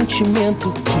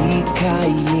sentimento que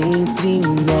cai entre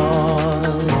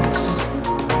nós.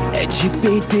 É de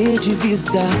perder de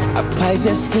vista a paz e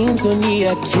a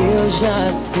sintonia que eu já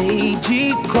sei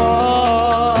de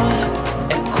cor.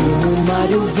 É como o mar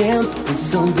e o vento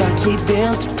pulsando aqui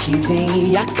dentro que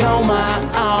vem e acalma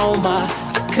a alma,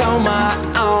 acalma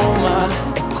a alma.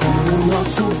 É como o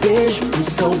nosso beijo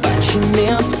pulsa o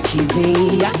batimento que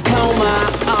vem e acalma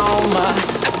a alma,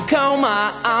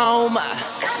 acalma a alma.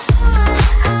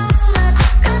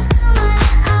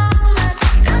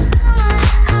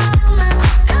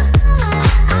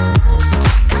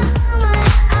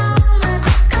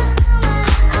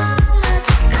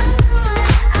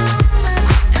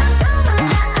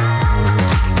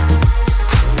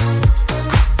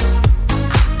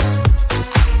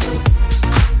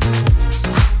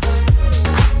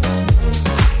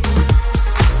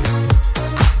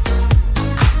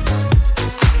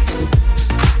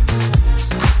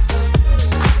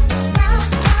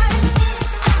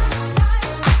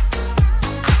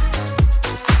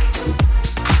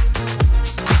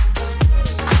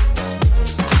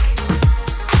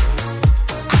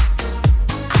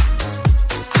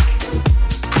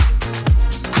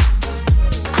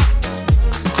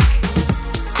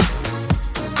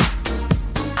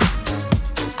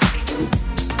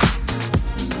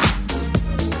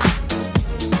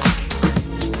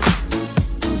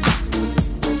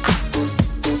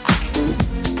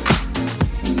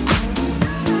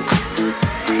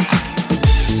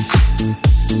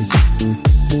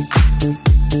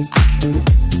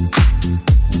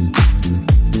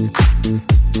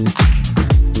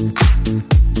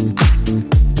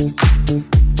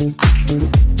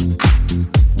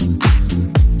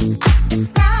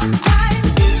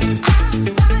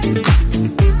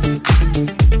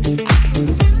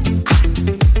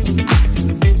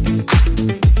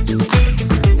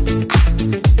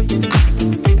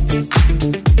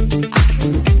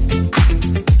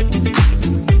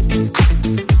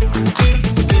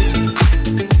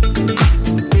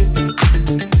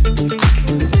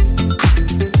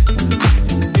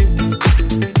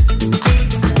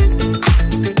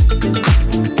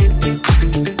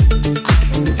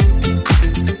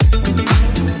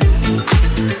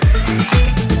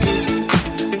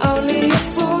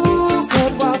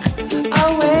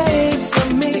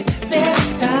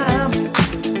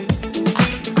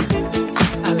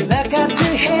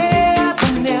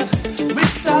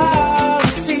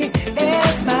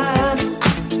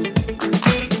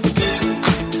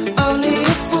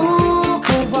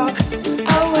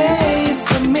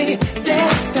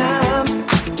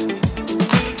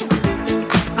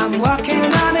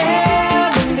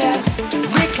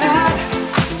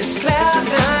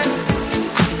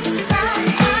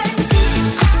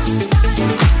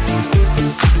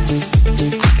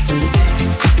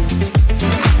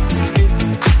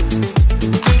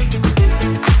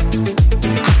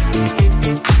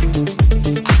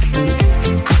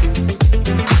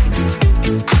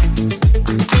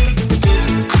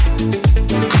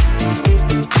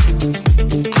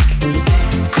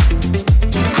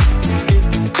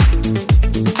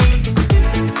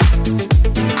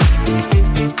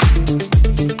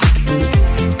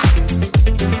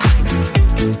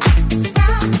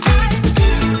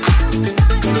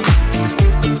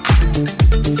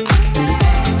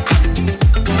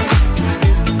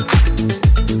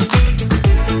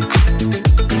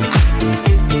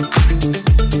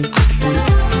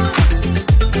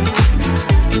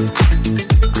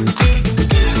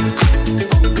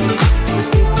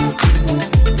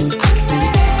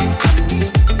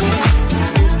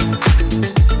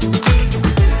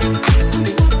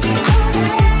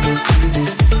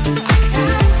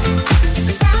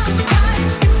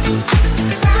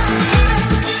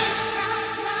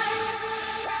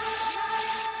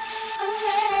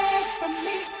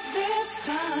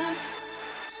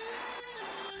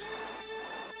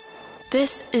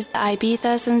 This is the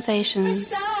Ibiza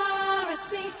Sensations.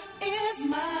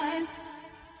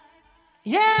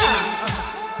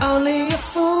 Yeah, only a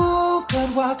fool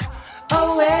could walk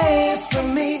away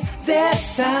from me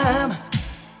this time.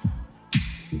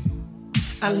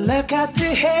 I look up to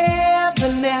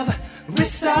heaven, every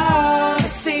star I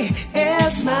see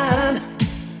is mine.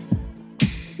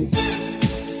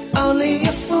 Only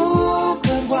a fool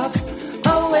could walk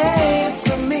away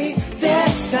from me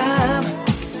this time.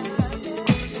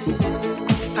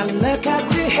 I look up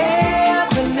to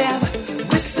heaven,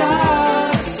 every star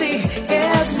I see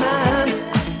is mine.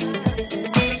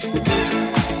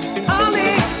 Only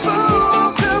a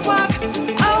fool could walk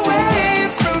away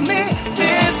from me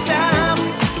this time.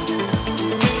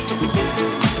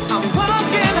 I'm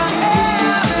walking on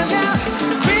air now,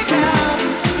 because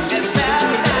it's that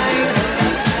night.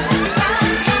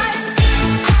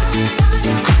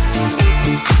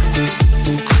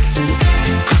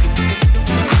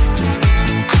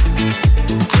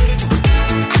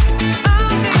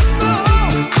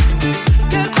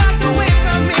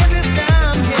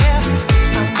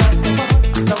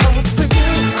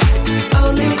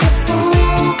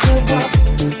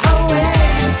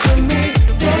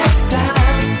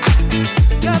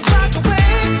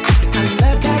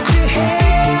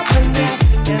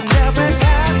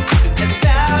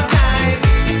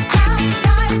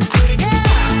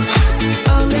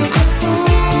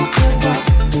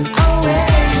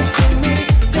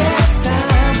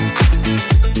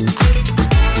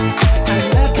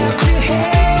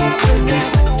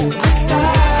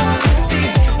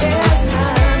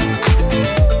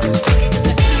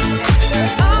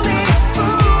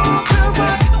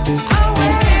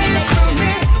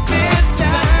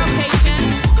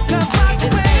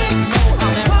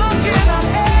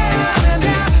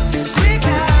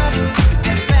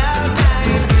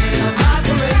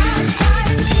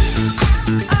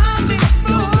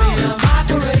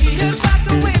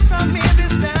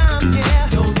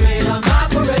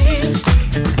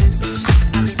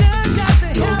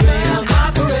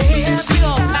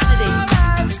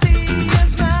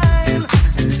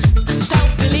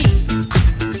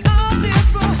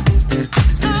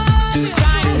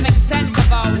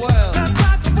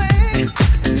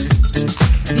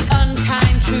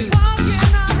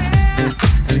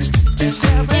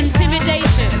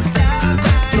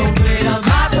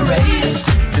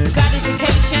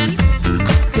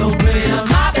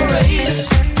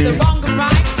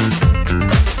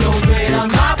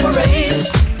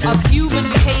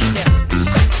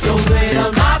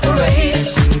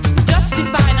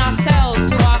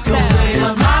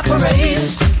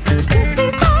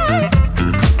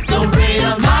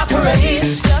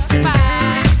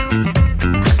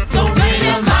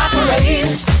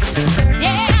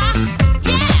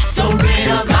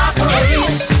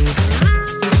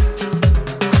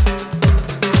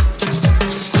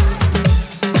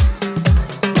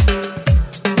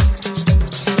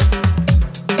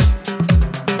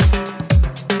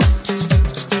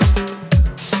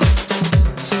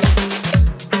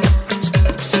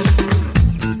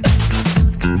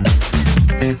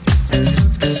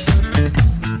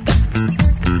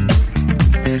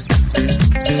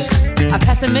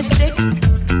 Pessimistic,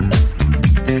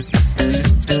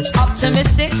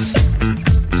 optimistic,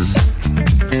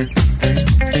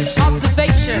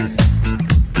 observation,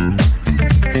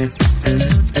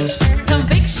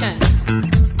 conviction.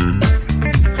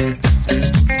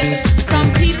 Some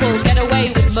people get away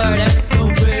with murder,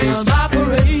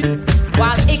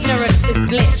 while ignorance is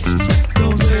bliss.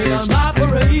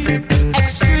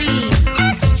 Extreme.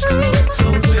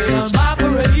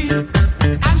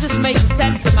 I'm just making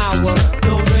sense of my world.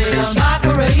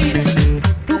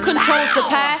 Who controls the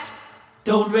past?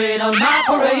 Don't rain on my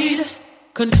parade.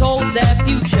 Controls their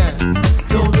future.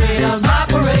 Don't rain on my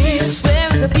parade.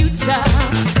 There's a future.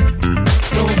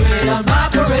 Don't rain on my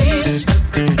parade.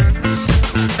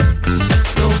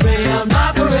 Don't rain on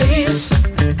my parade.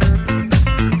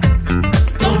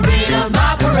 Don't rain on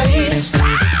my parade.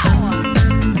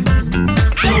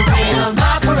 Don't rain on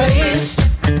my parade.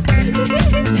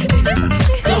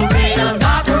 Don't rain on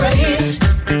my parade.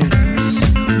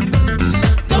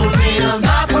 Don't rain on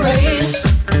my parade.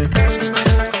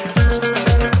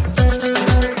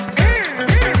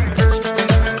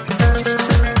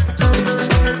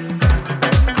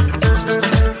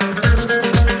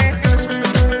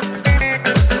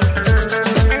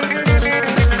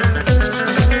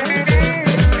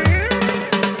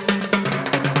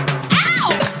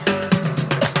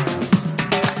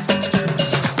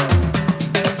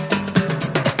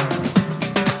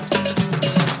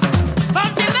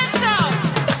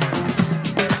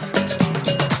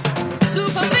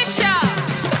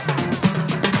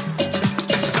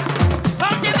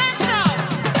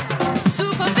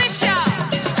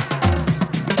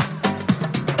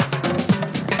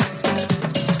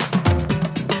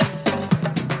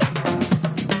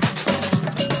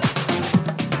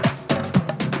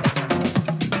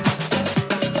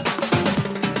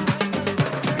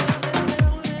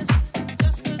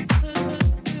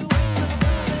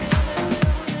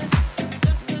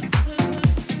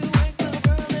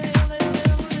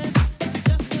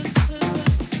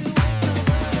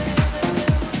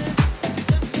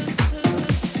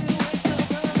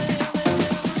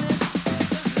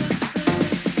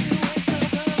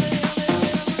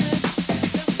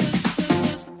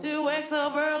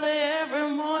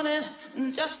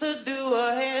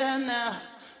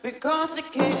 because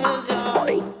it kills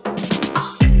you.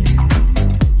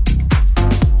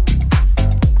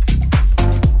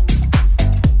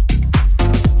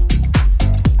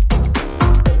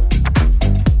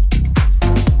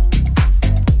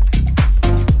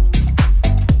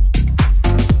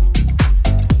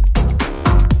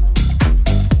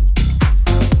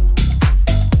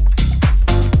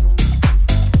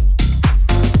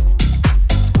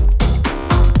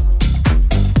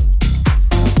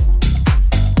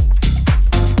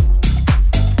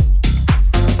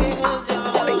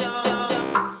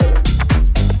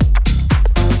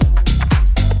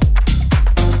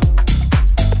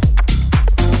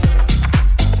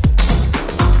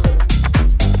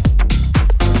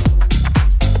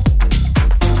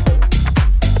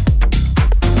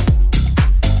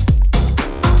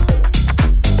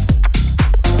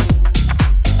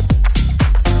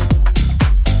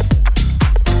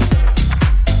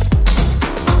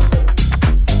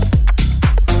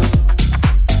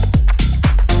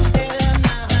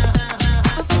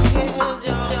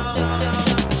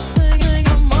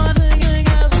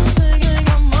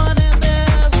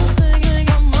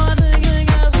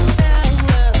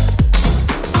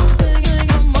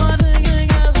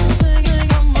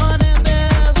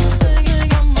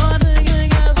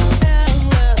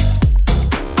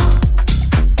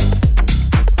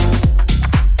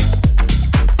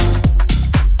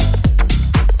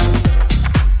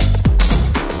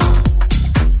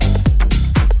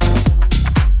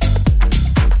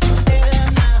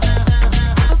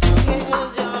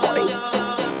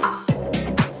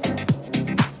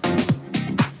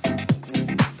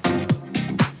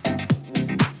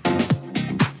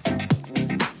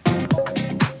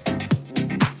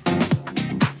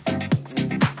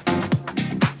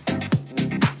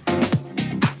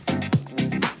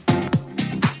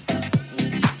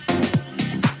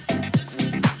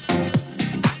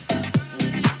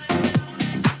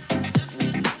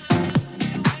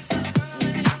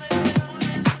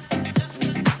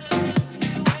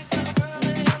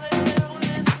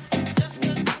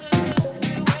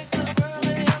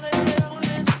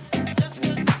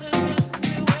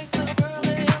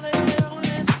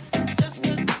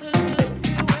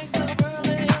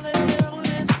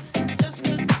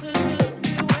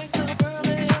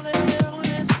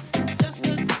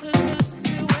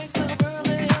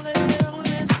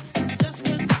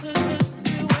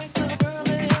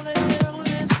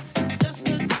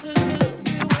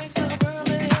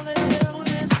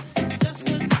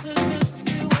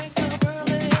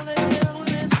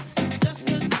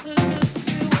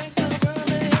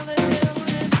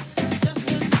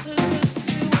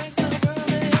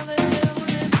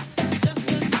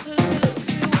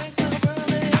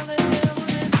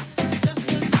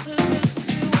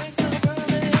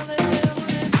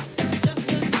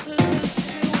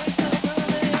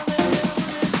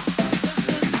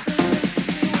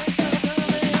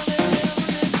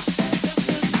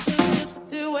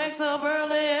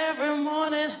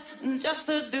 Just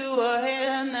to do her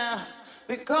hair now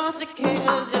because it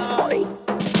kills you.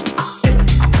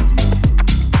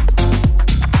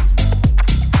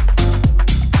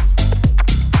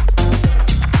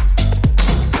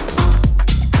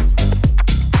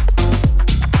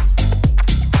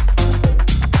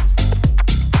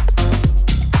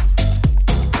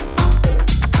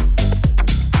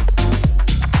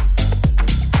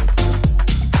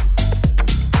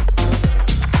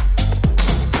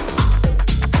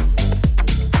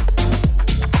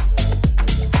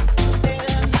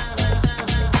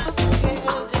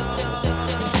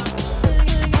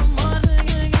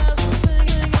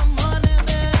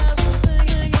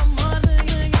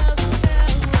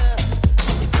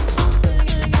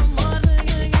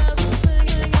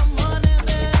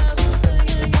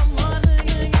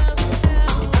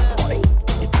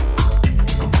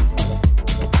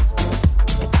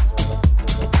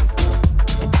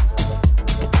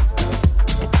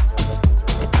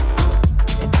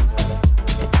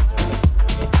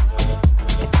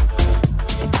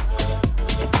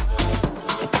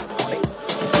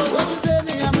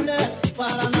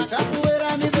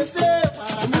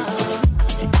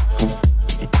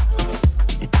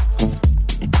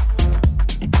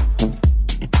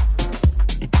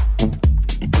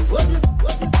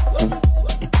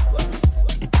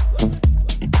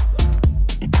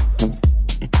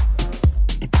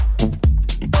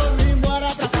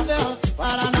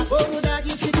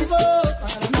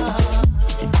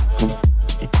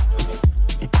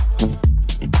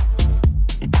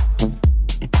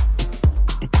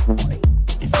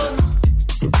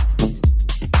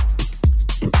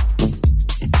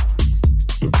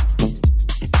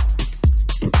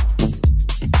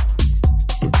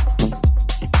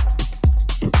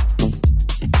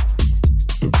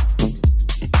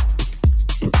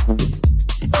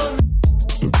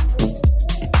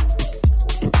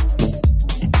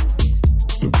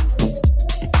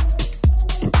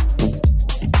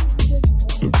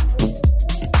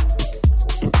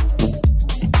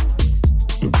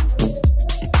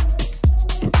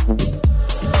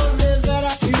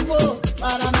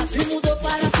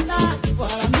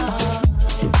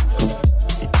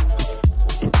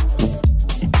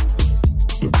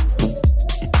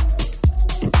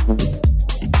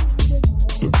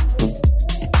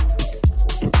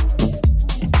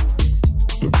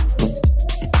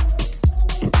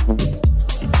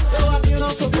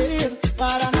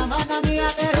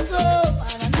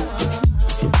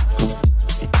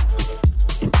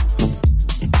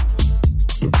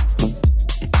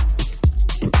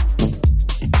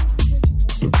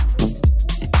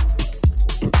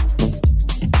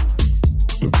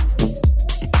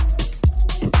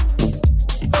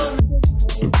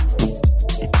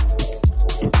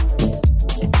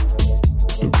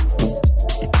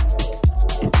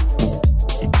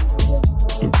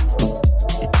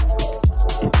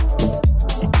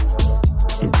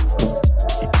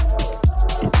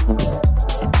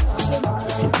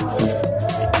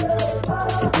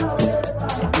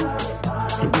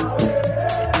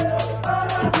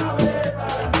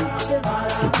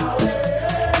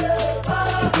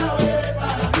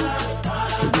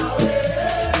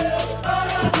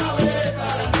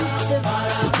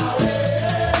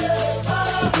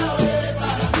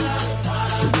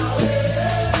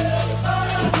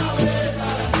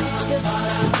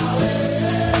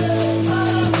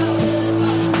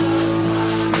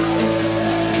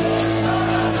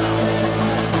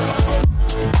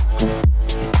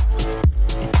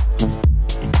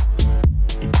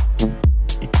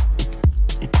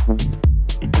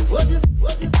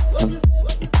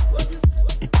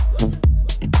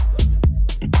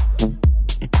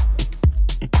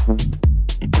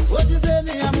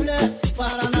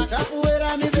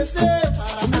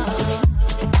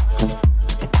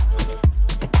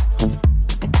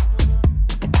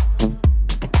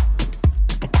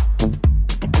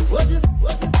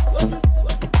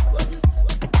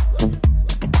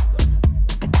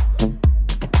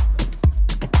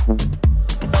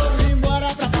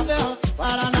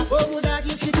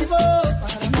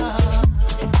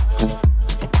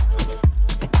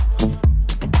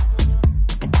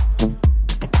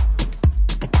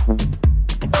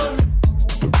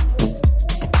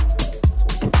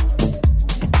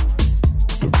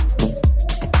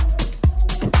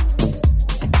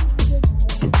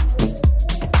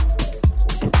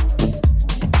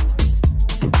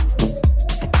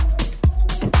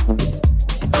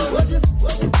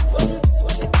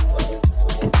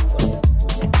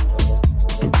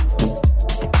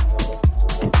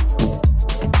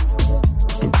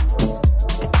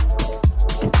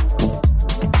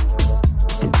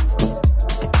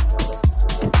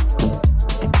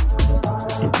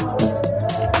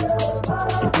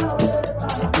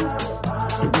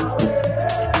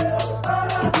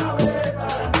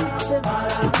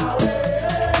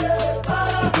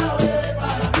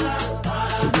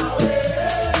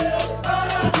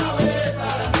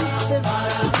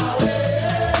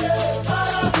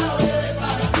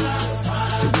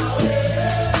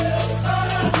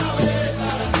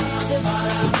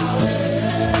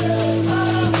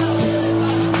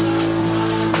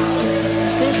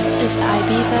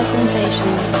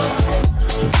 Sensations.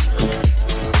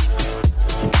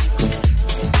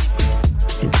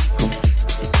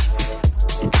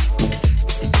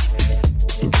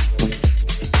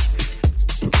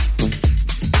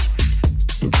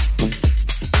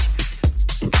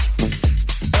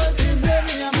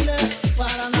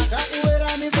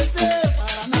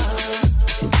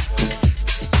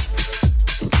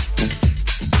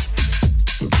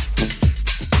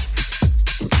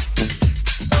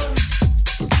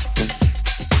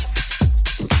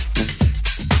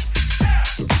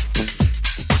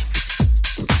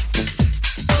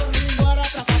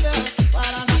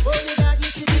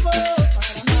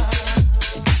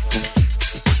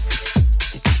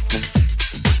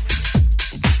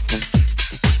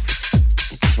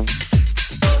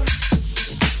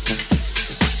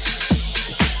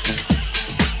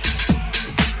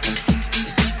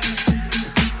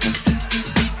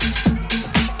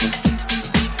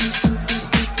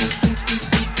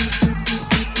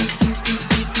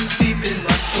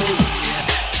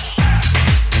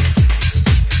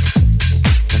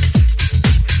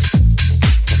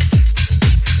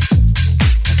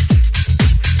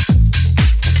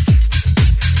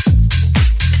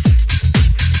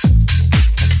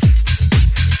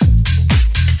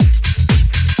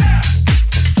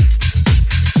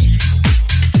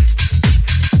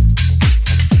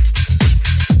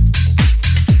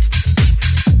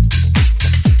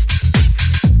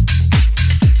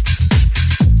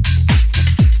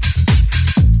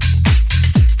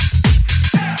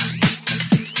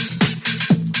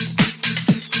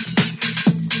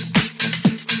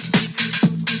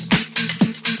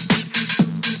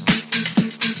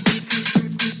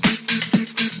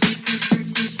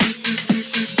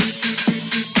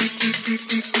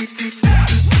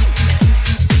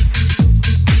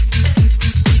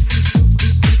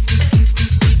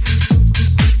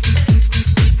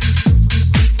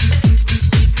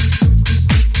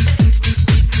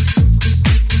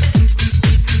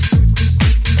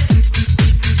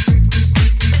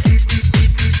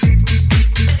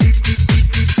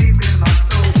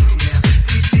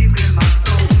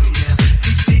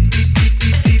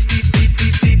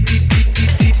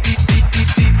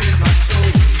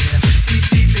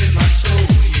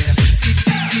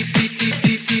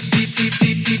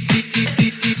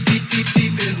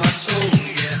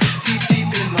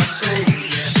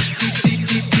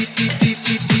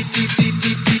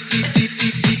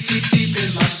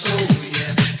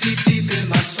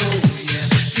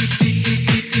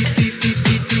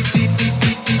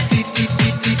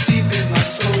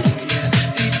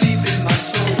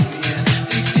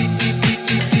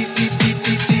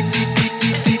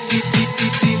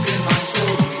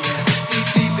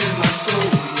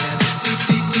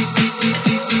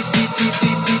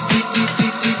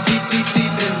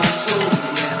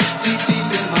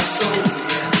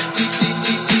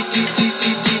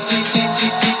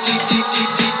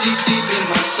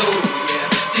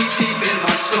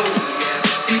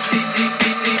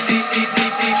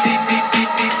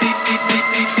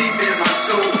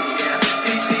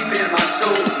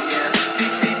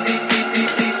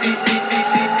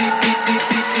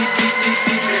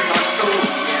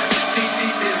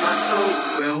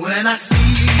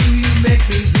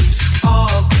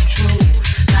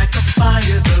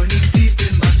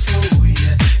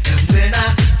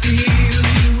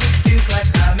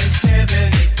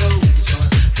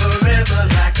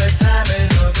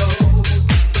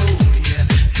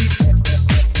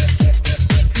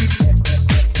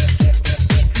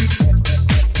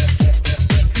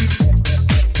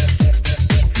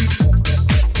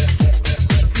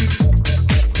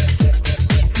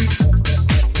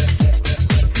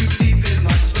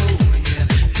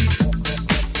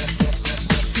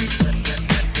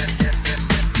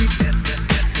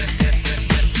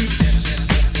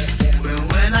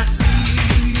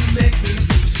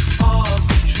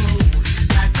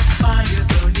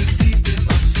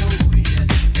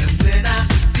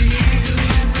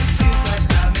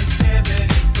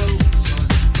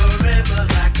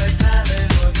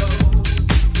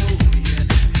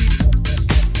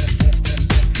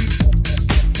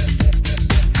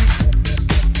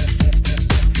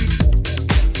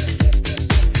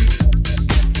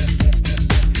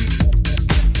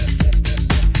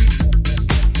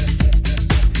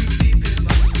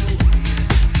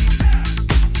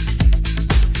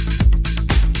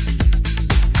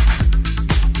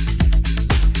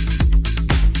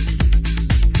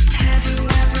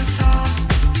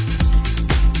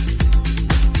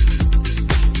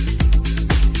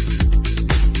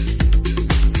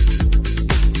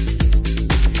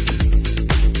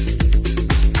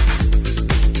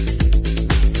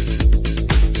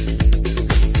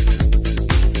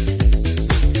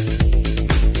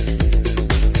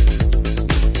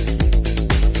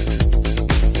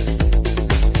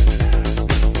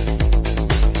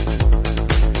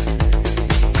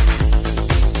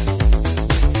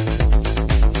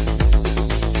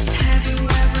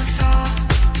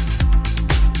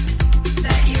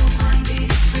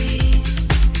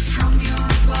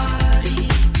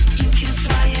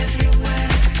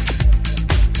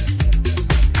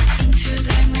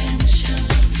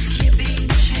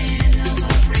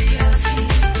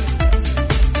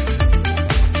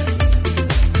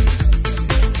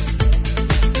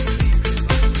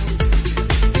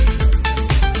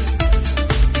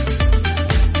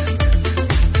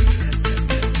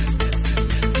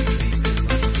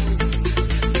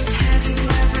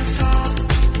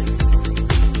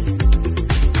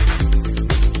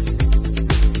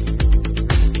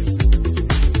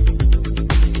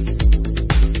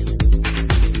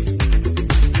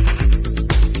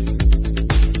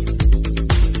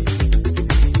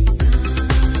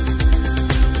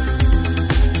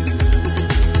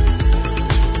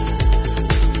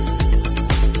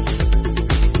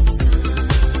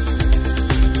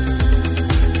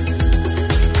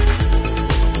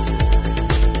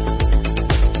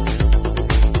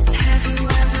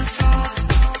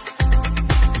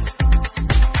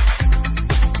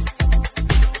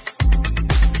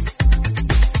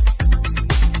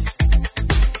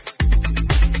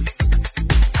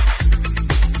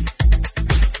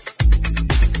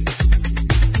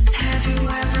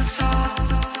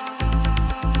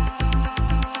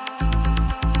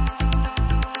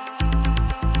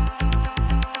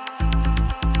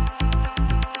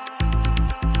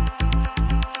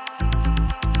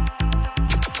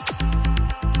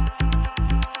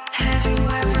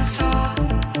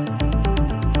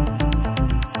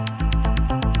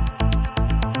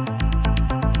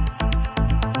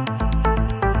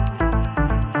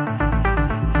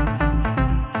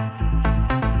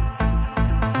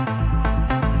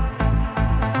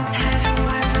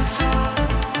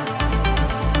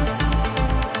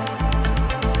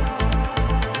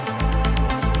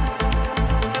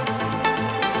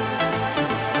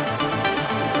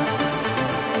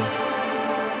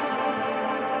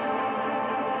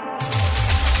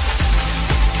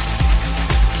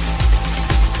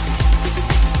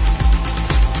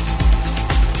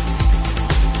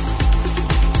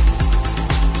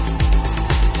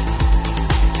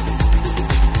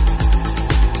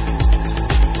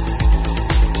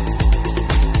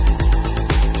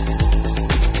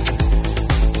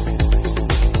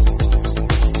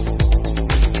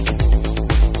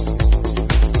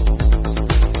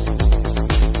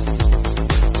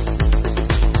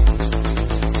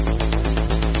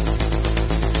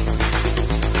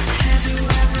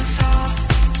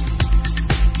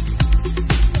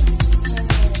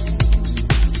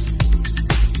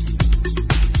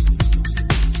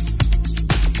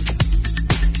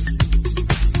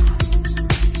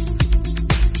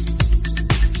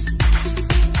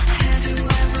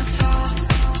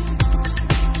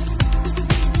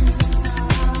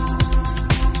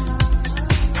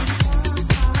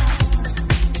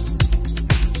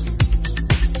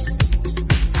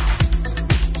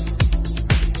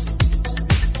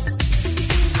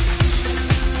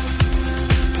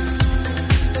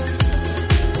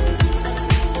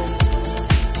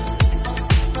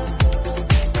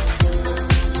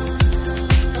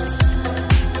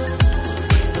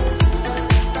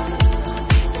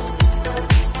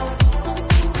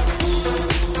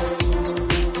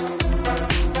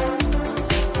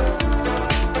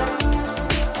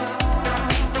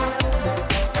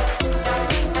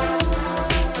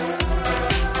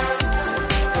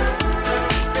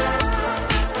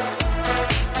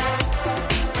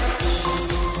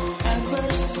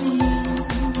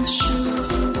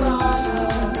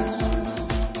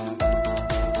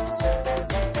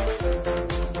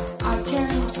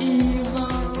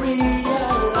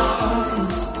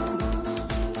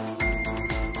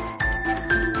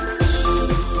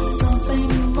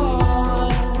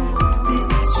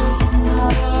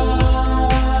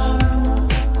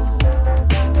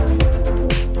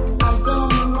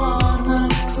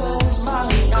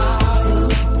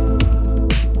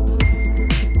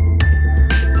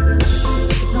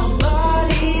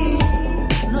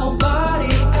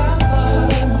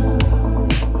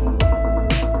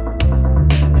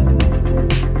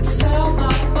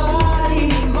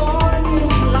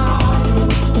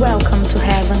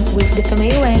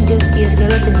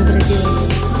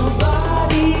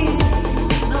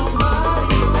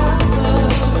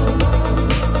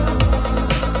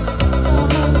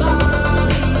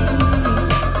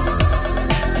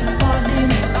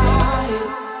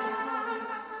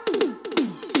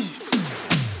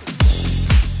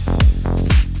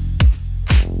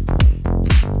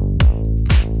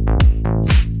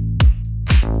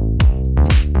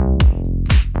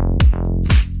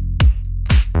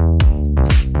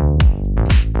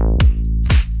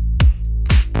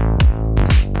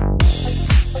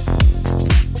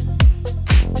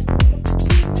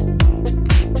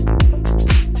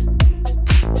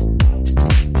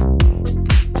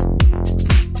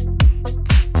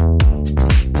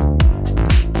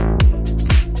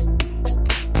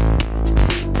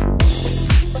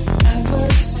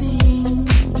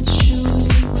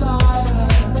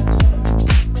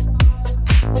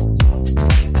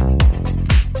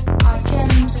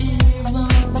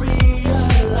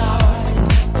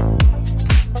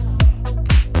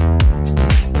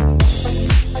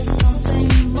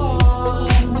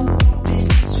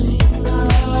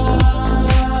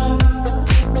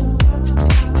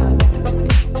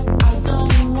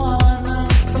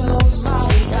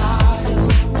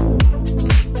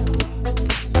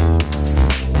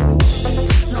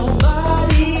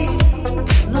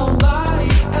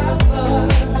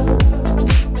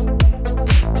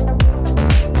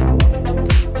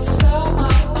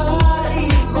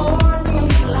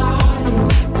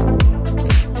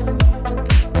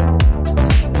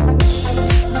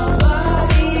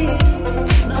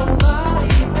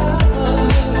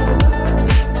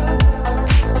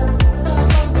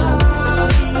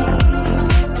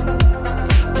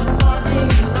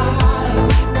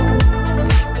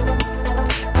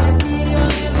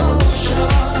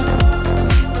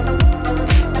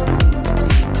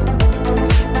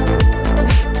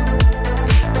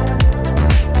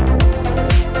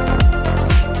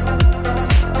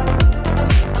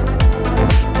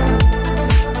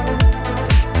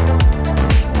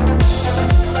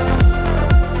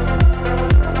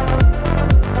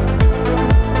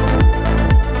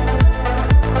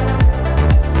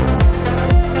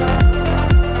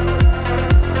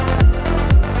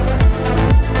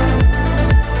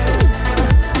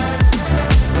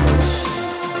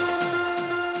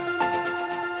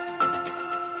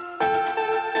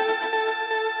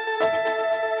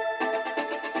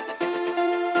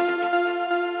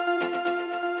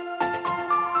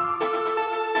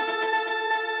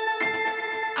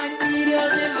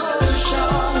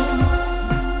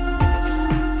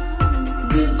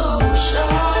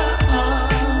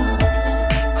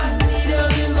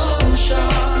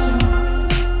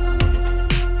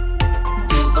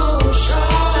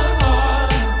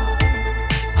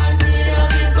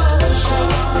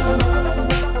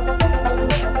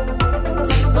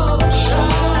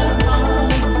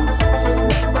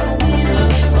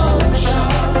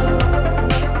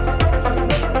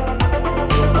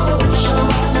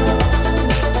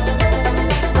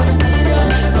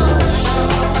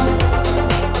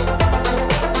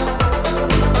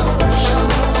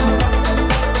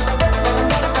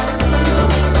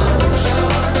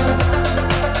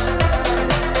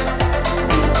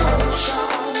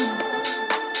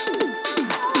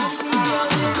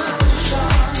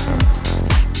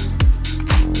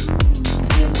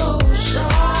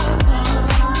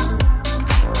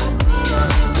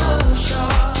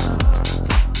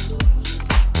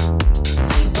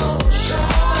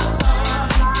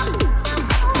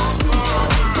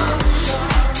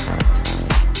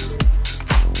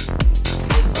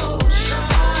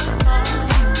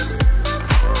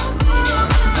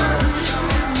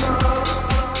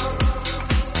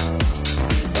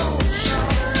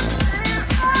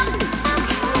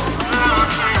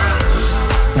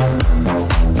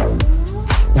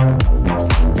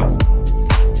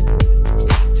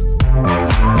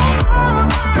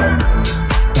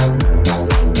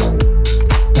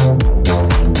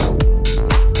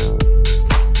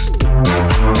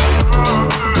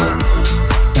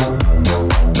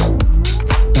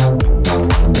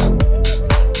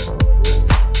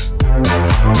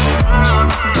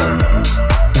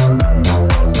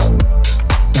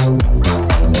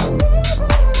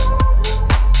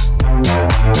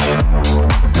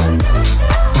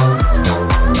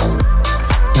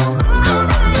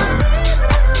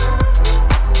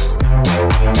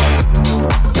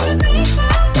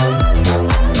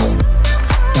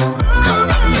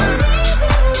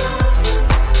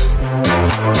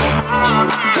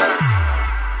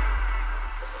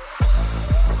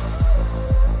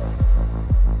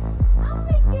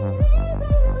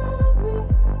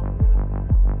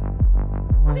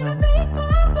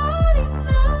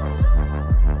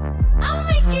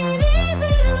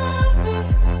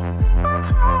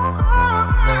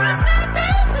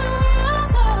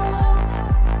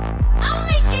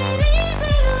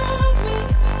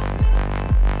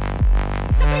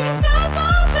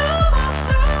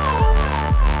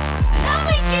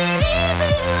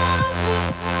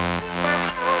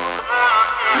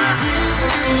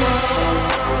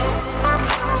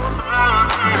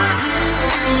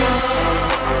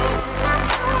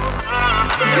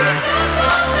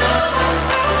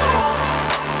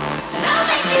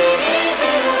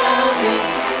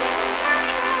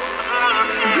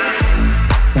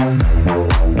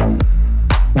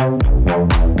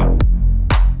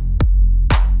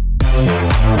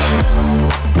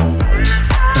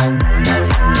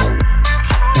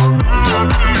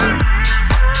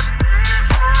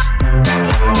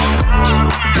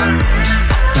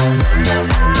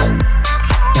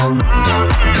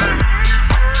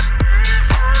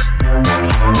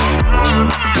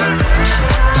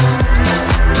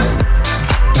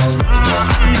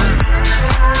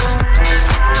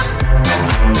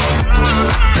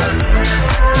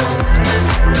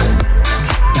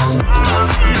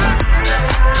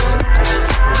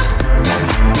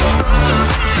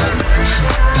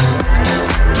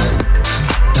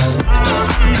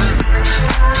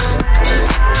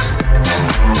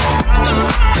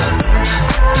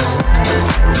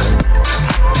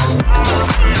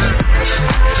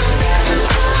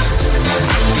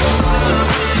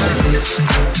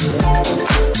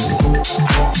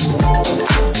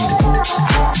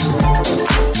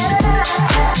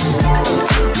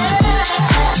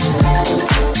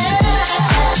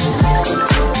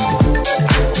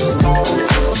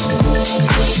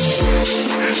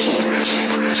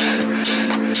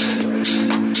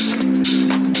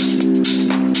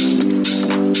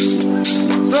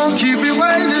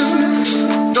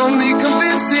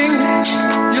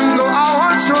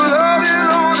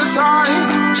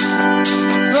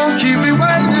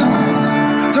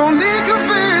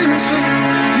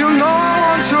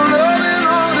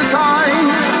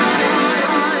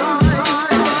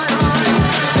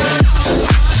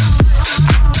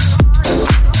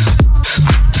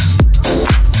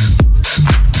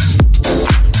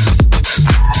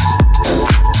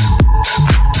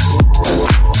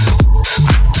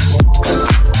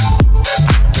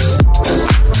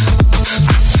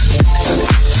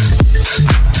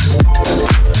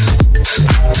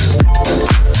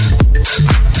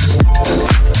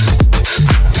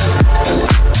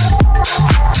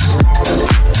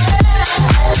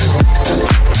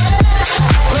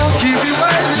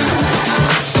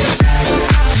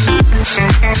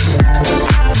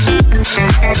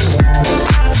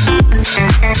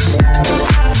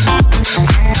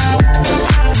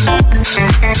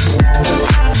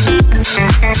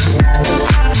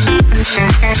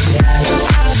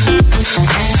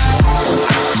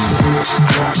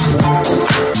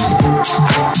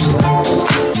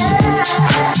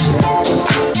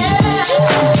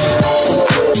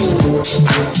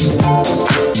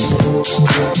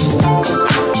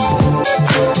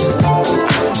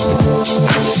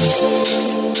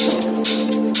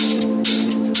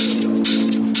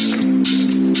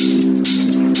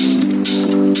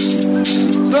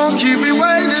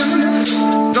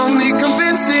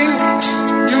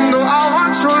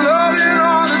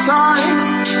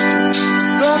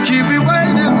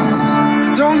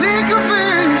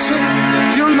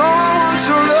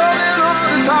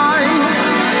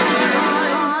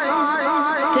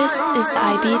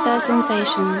 Ibiza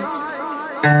Sensations.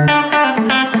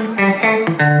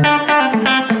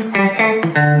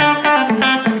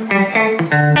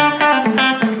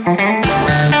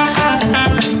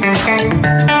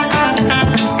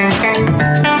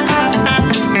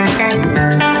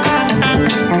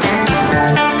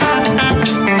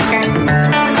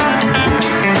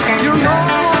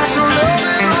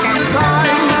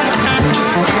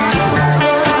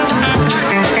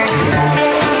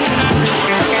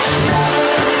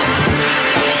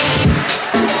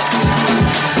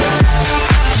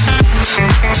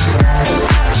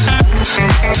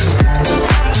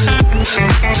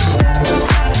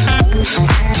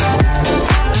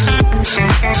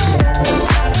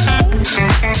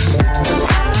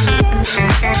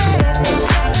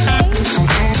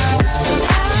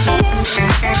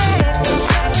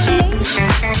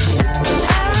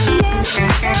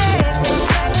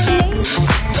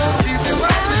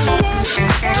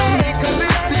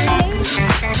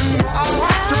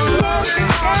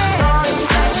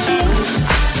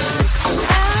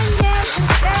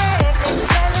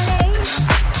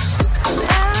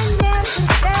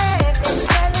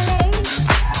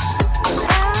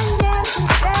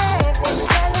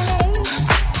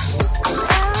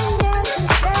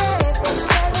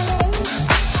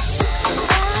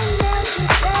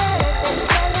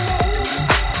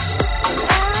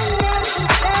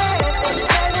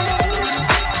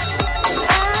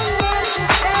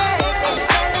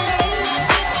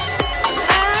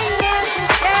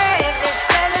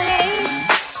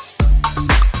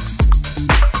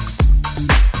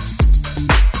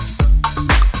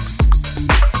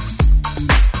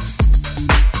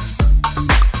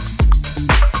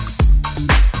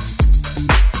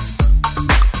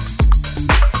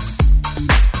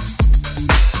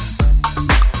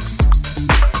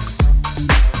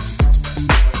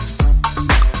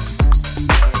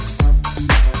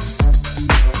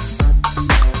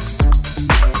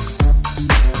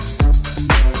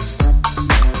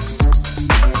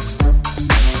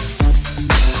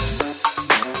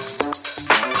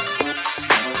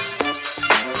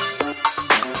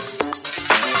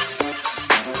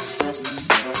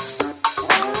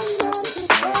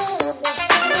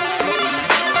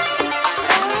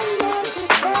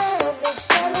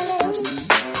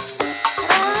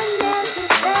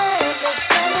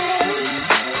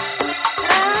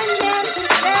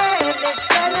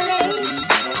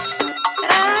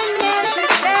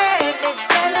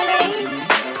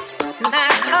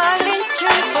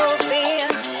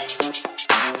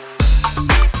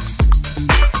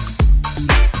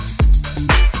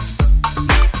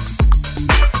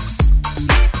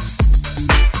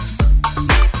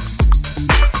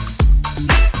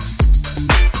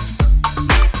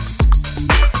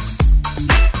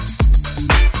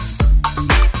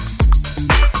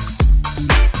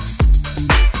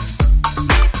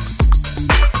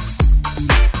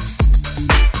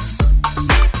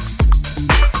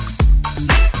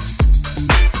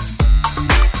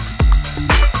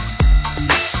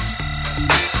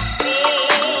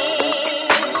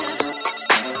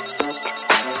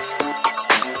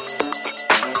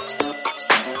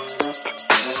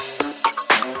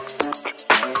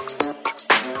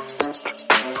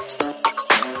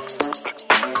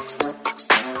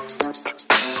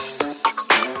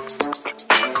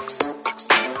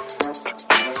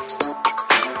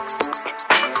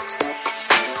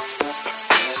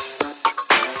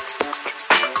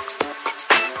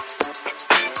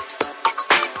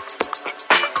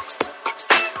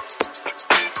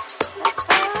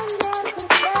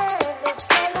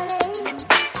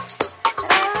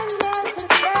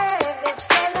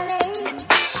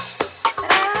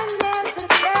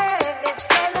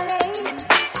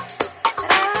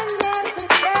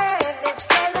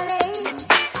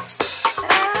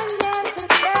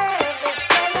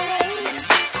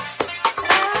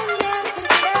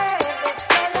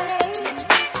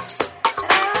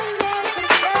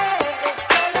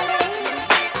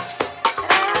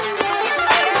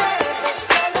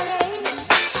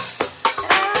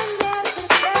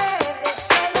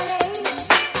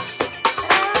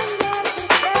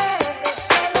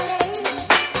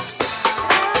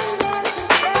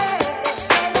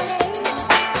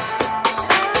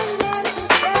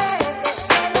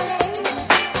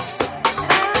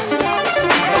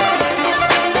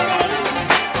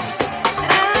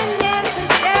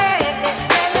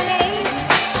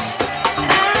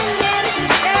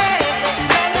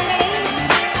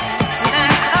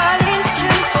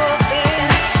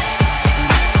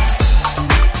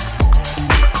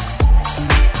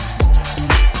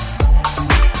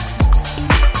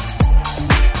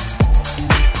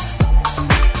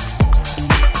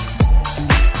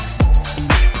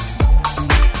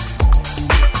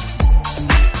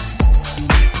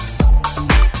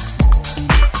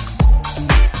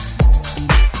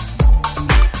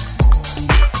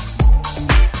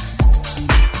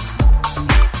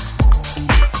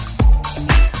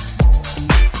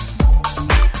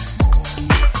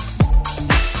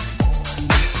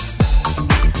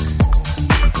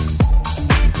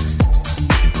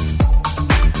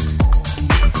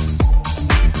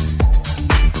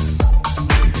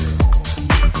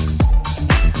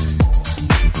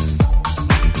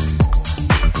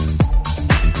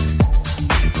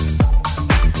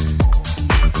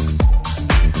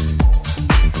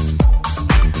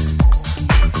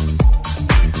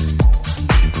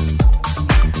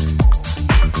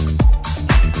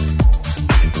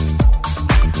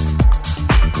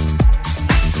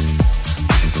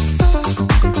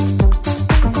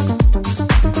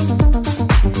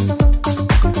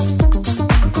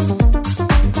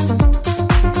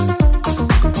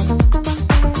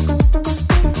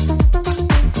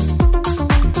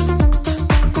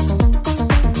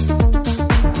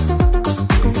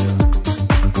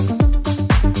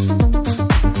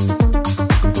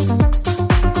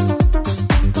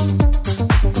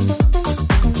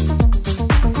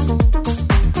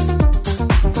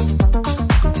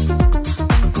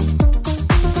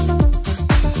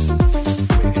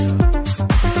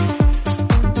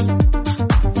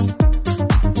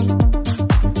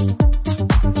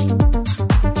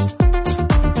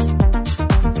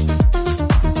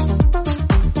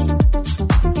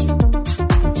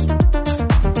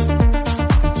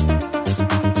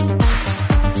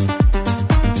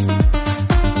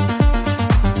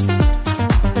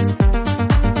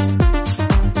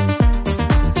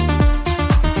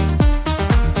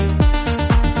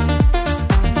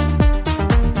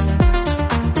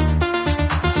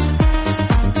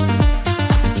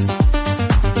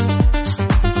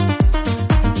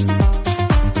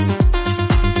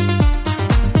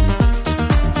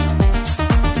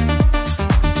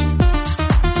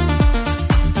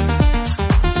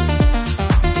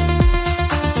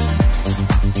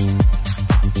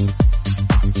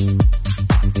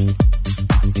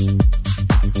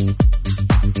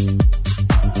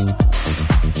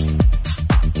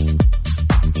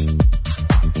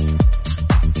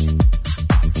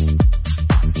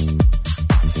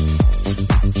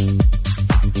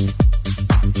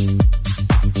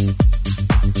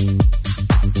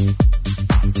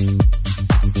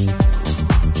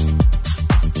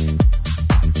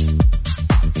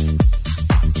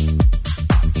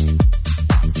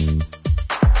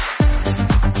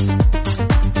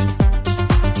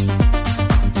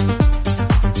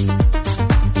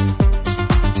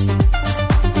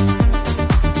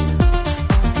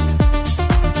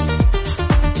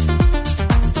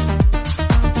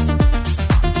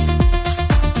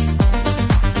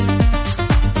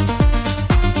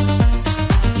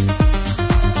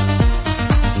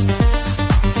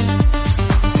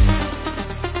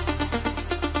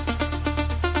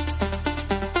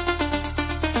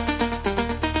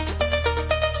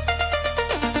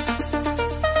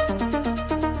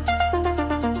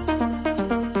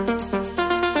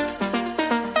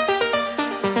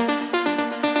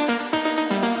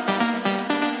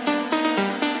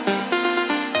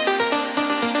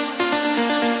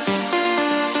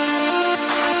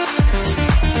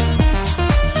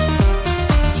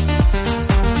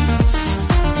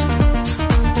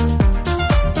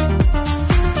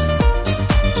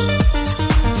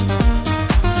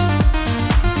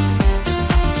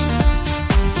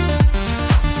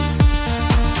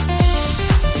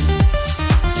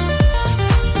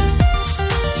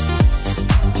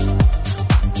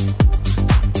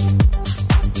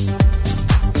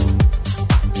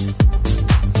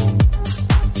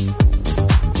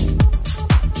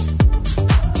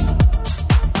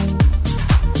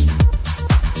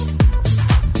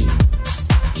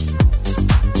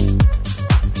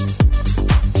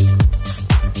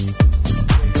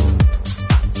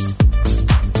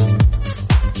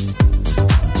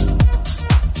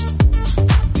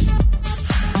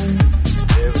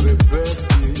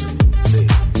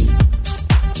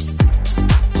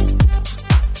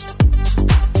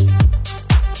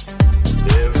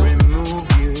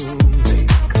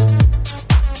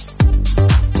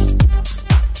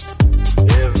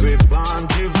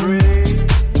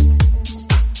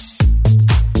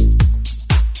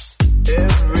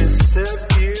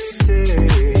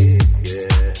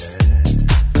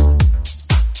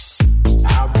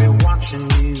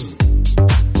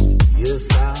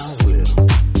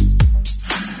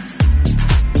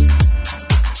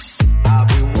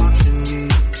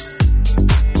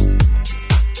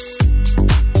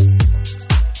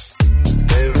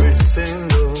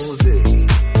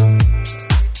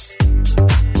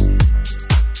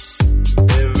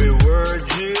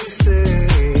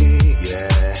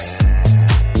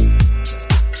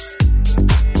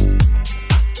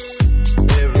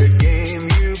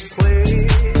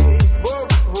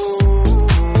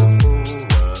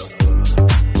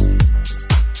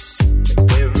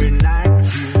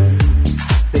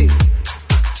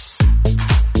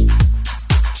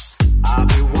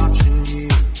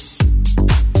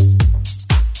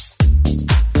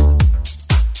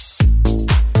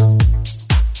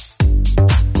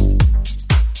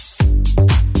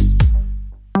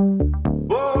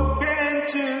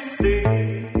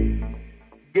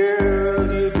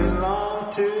 you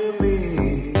belong to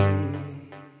me.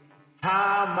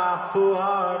 How my poor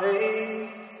heart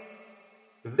aches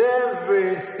with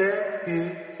every step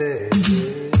you take.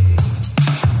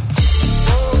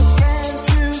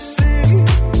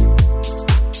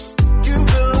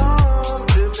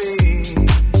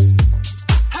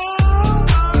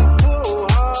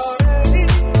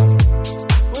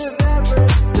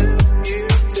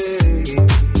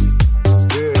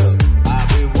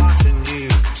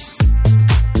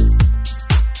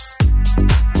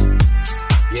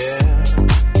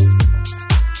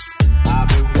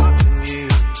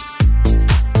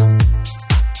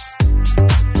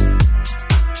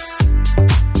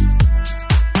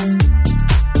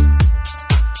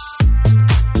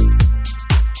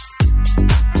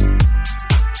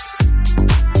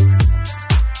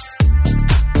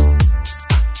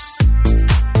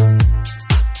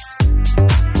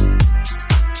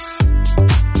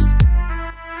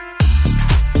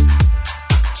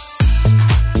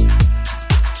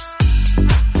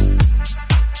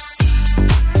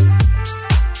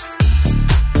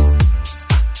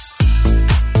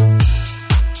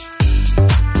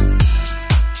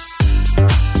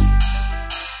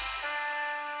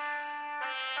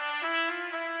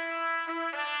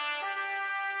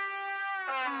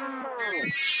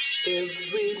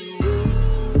 Every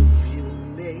move you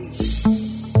make,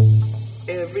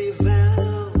 every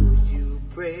vow you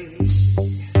break,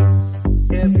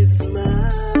 every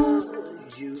smile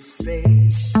you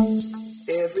fake,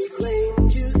 every claim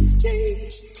you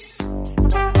stake,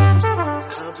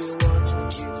 I'll be watching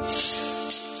you.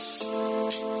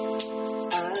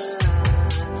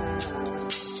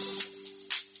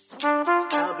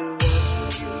 I'll be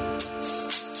watching you.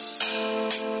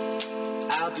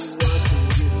 I'll be watching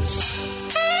you.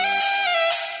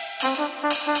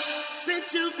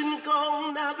 Since you've been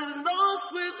gone, I've been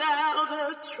lost without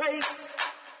a trace.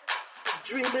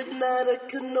 Dream at night, I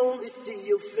can only see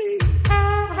your face.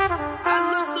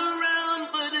 I look around,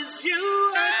 but it's you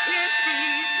I can't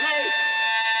replace.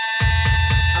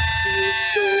 I feel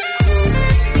so cold.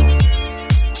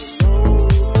 I long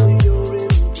for your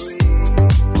embrace.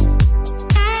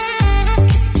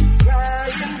 Keep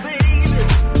crying, baby.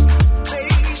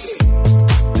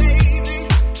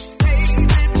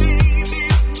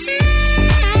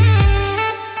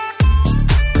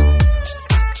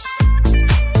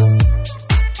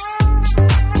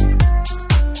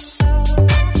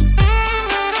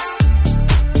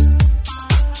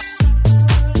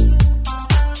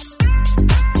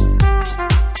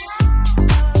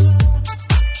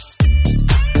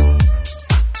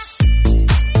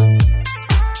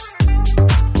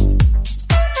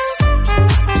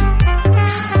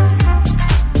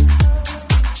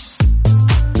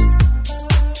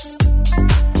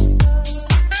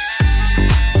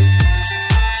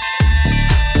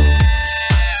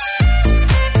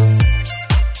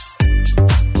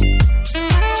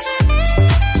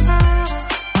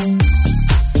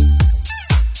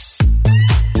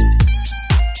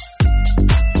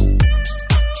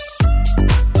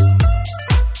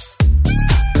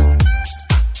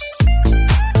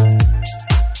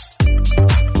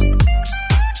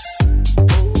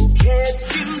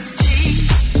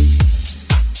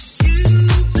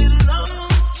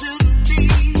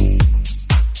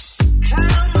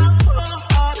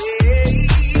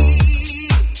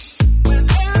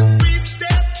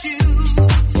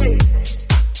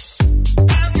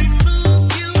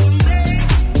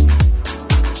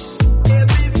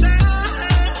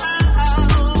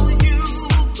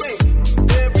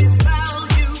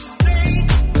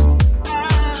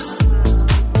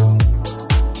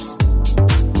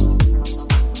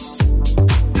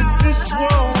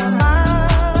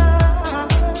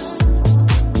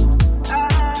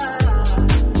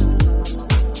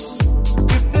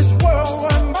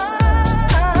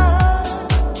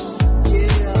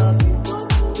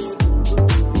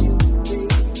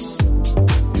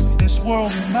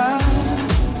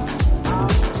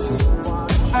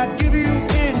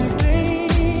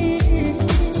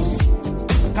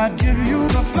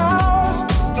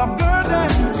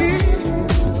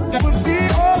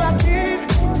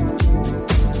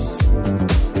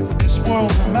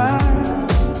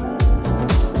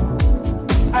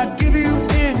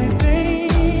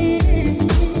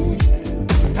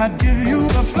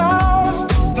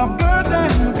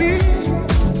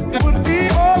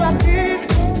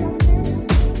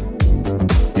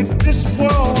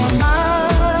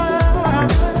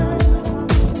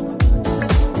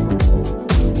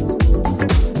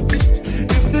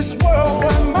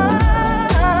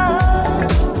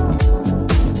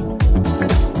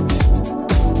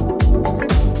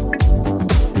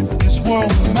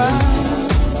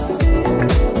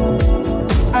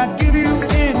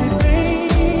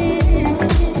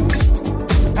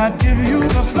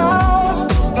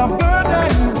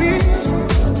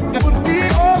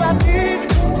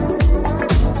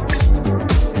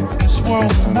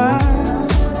 world were mine,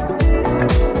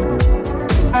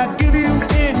 I'd give you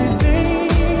anything.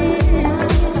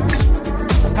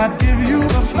 I'd give you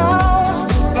the flowers,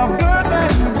 the birds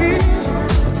and the bees.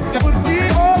 That would be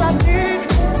all I need.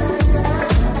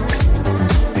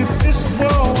 If this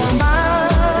world were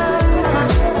mine,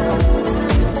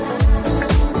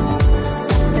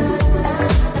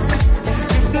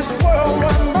 if this world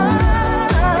were mine.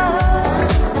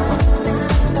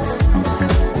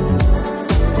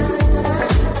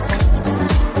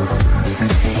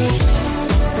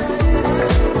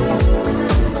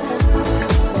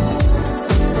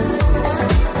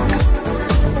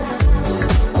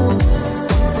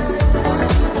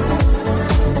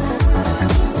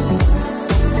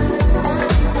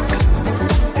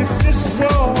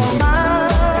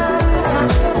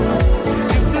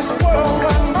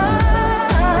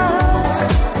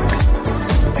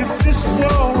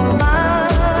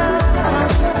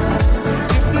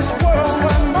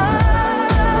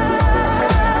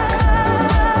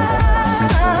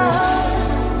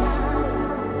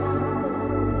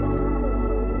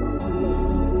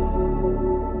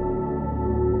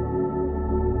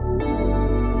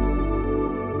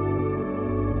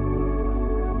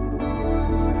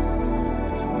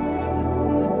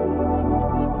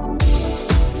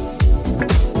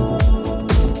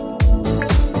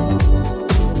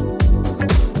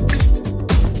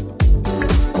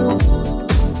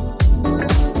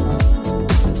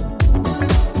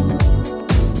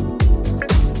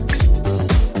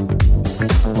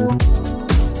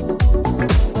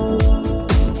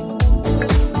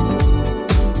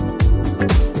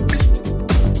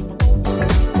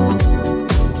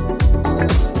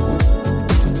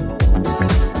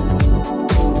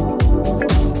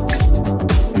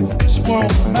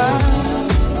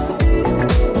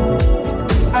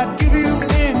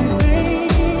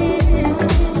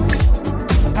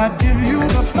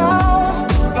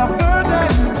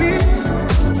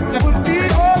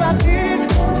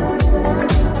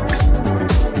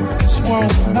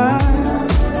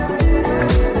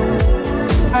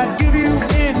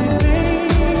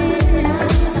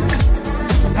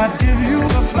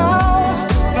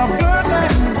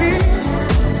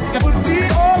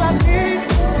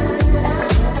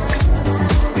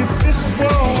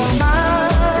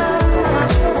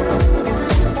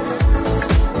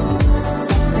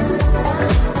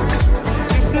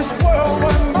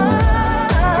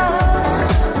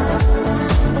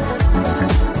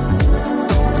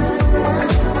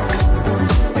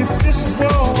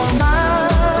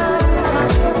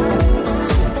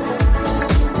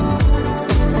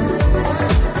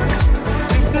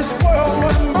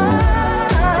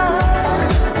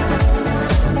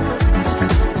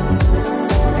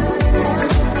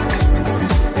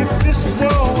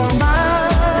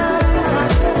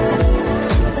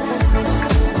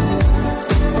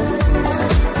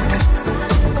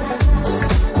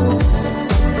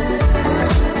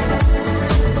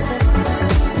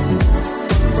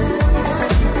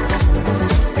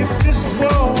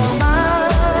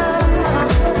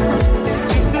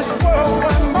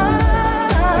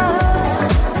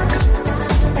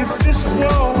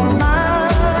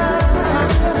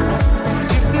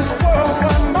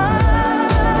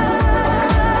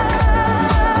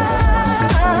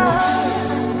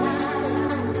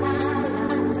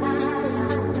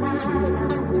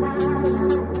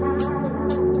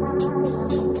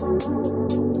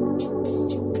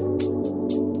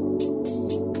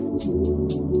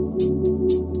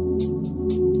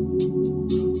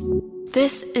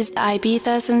 This is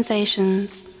Ibiza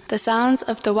Sensations, the sounds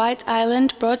of the White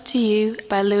Island brought to you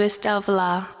by Luis Del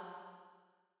Villar.